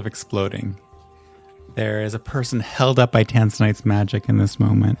chance of exploding. There is a person held up by Tanzanite's magic in this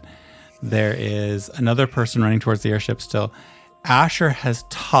moment. There is another person running towards the airship still. Asher has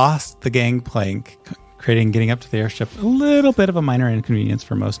tossed the gangplank, getting up to the airship. A little bit of a minor inconvenience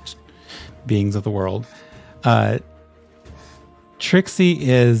for most beings of the world.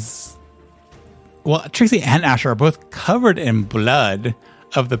 Trixie and Asher are both covered in blood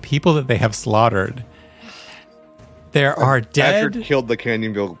of the people that they have slaughtered. There are dead. Asher killed the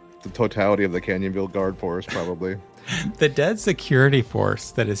totality of the Canyonville guard force, probably. The dead security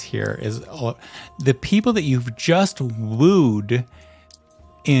force that is here is the people that you've just wooed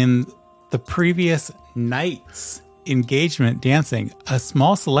in the previous night's engagement dancing. A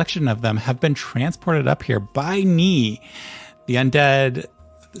small selection of them have been transported up here by me, the undead,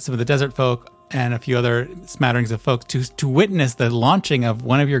 some of the desert folk, and a few other smatterings of folks to witness the launching of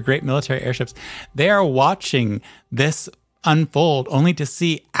one of your great military airships. They are watching this unfold only to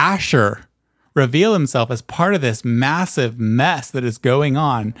see Asher reveal himself as part of this massive mess that is going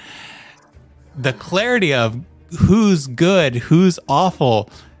on. The clarity of who's good, who's awful,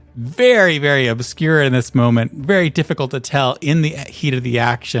 very, very obscure in this moment. Very difficult to tell in the heat of the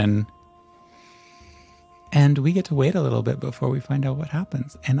action. And we get to wait a little bit before we find out what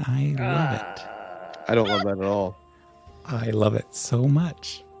happens. And I love it. I don't love that at all. I love it so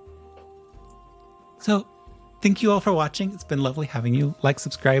much. So, thank you all for watching. It's been lovely having you. Like,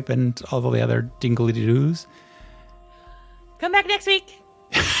 subscribe, and all the other dingly-doos. Come back next week.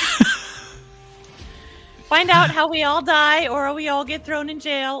 Find out how we all die, or we all get thrown in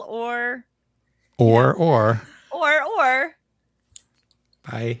jail, or. Bye.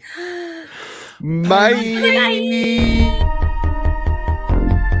 Bye. Bye.